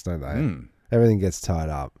arcs, don't they? Everything gets tied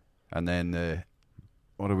up. And then,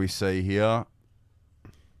 what do we see here?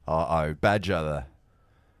 Badger.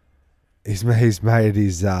 He's made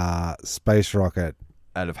his space rocket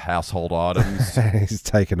out of household items. And he's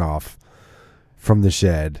taken off from the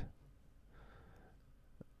shed.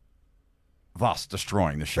 Thus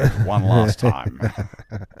destroying the shed one last time.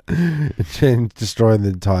 And destroying the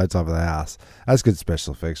entire top of the house. That's good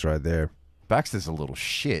special effects right there. Baxter's a little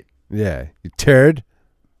shit. Yeah, you turd.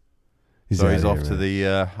 So he's off to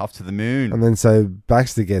the moon. And then so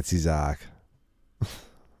Baxter gets his arc.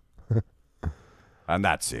 And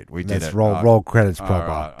that's it. We did Let's it. roll credits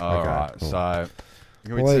proper. All right. Cool. So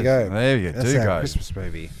well, there you go. There you That's do our go. Christmas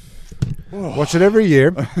movie. Watch it every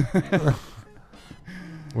year.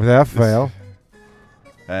 Without fail.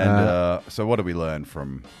 And so what do we learn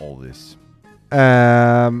from all this?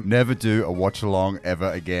 Never do a watch along ever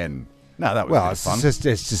again. No, that was fun. It's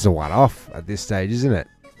just a one-off at this stage, isn't it?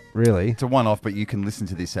 Really? It's a one-off, but you can listen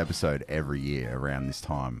to this episode every year around this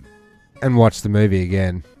time. And watch the movie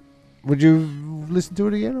again. Would you listen to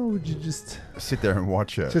it again, or would you just... sit there and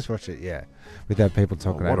watch it? Just watch it, yeah. Without people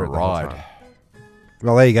talking what over a it the whole ride. time.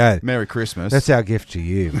 Well, there you go. Merry Christmas. That's our gift to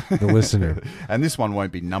you, the listener. And this one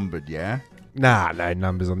won't be numbered, yeah? Nah, no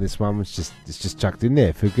numbers on this one. It's just chucked in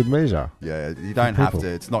there for good measure. Yeah, you don't have to.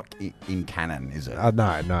 It's not in canon, is it?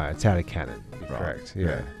 No, it's out of canon. Correct.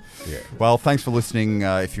 Yeah. Well, thanks for listening.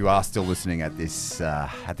 If you are still listening at this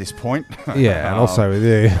point. Yeah, and also with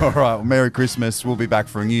you. All right. Well, Merry Christmas. We'll be back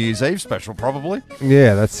for a New Year's Eve special, probably.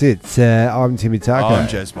 Yeah, that's it. I'm Timmy Taco. I'm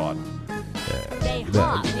Jezbot. They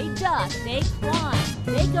hop, they duck, they climb,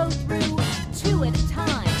 they go through two at a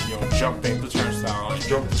time. Jumping the turnstile,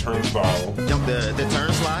 jump the turnstile. Jump the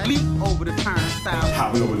turnstile. Leap over the turnstile.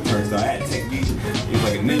 Hop over the turnstile. I had to take me. It was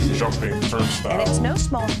like a ninja. Jumping the turnstile. And it's no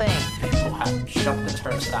small thing. People have jumped the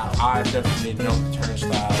turnstile. I definitely jumped the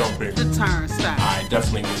turnstile. Jumping the turnstile. I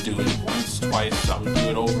definitely would do it once, twice. I would do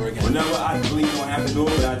it over again. Whenever I believe I don't have to do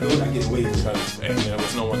it, but I do it, I get away because there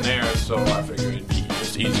was no one there, so I figured it'd be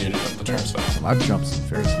just easier to jump the turnstile. I've jumped some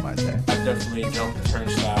fairs in my day. I definitely jumped the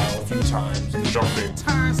turnstile a few times. Jumping.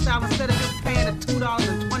 Turnstile instead of just paying the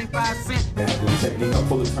 $2.25. That little technique, I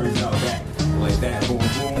pull the turnstile back like that, boom,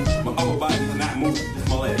 boom. My upper body is not moving, just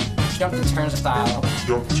my leg. Jump the turnstile.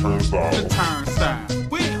 Jump the turnstile. The turnstile.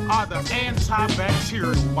 We are the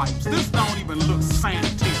antibacterial wipes. This don't even look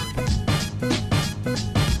sanitary.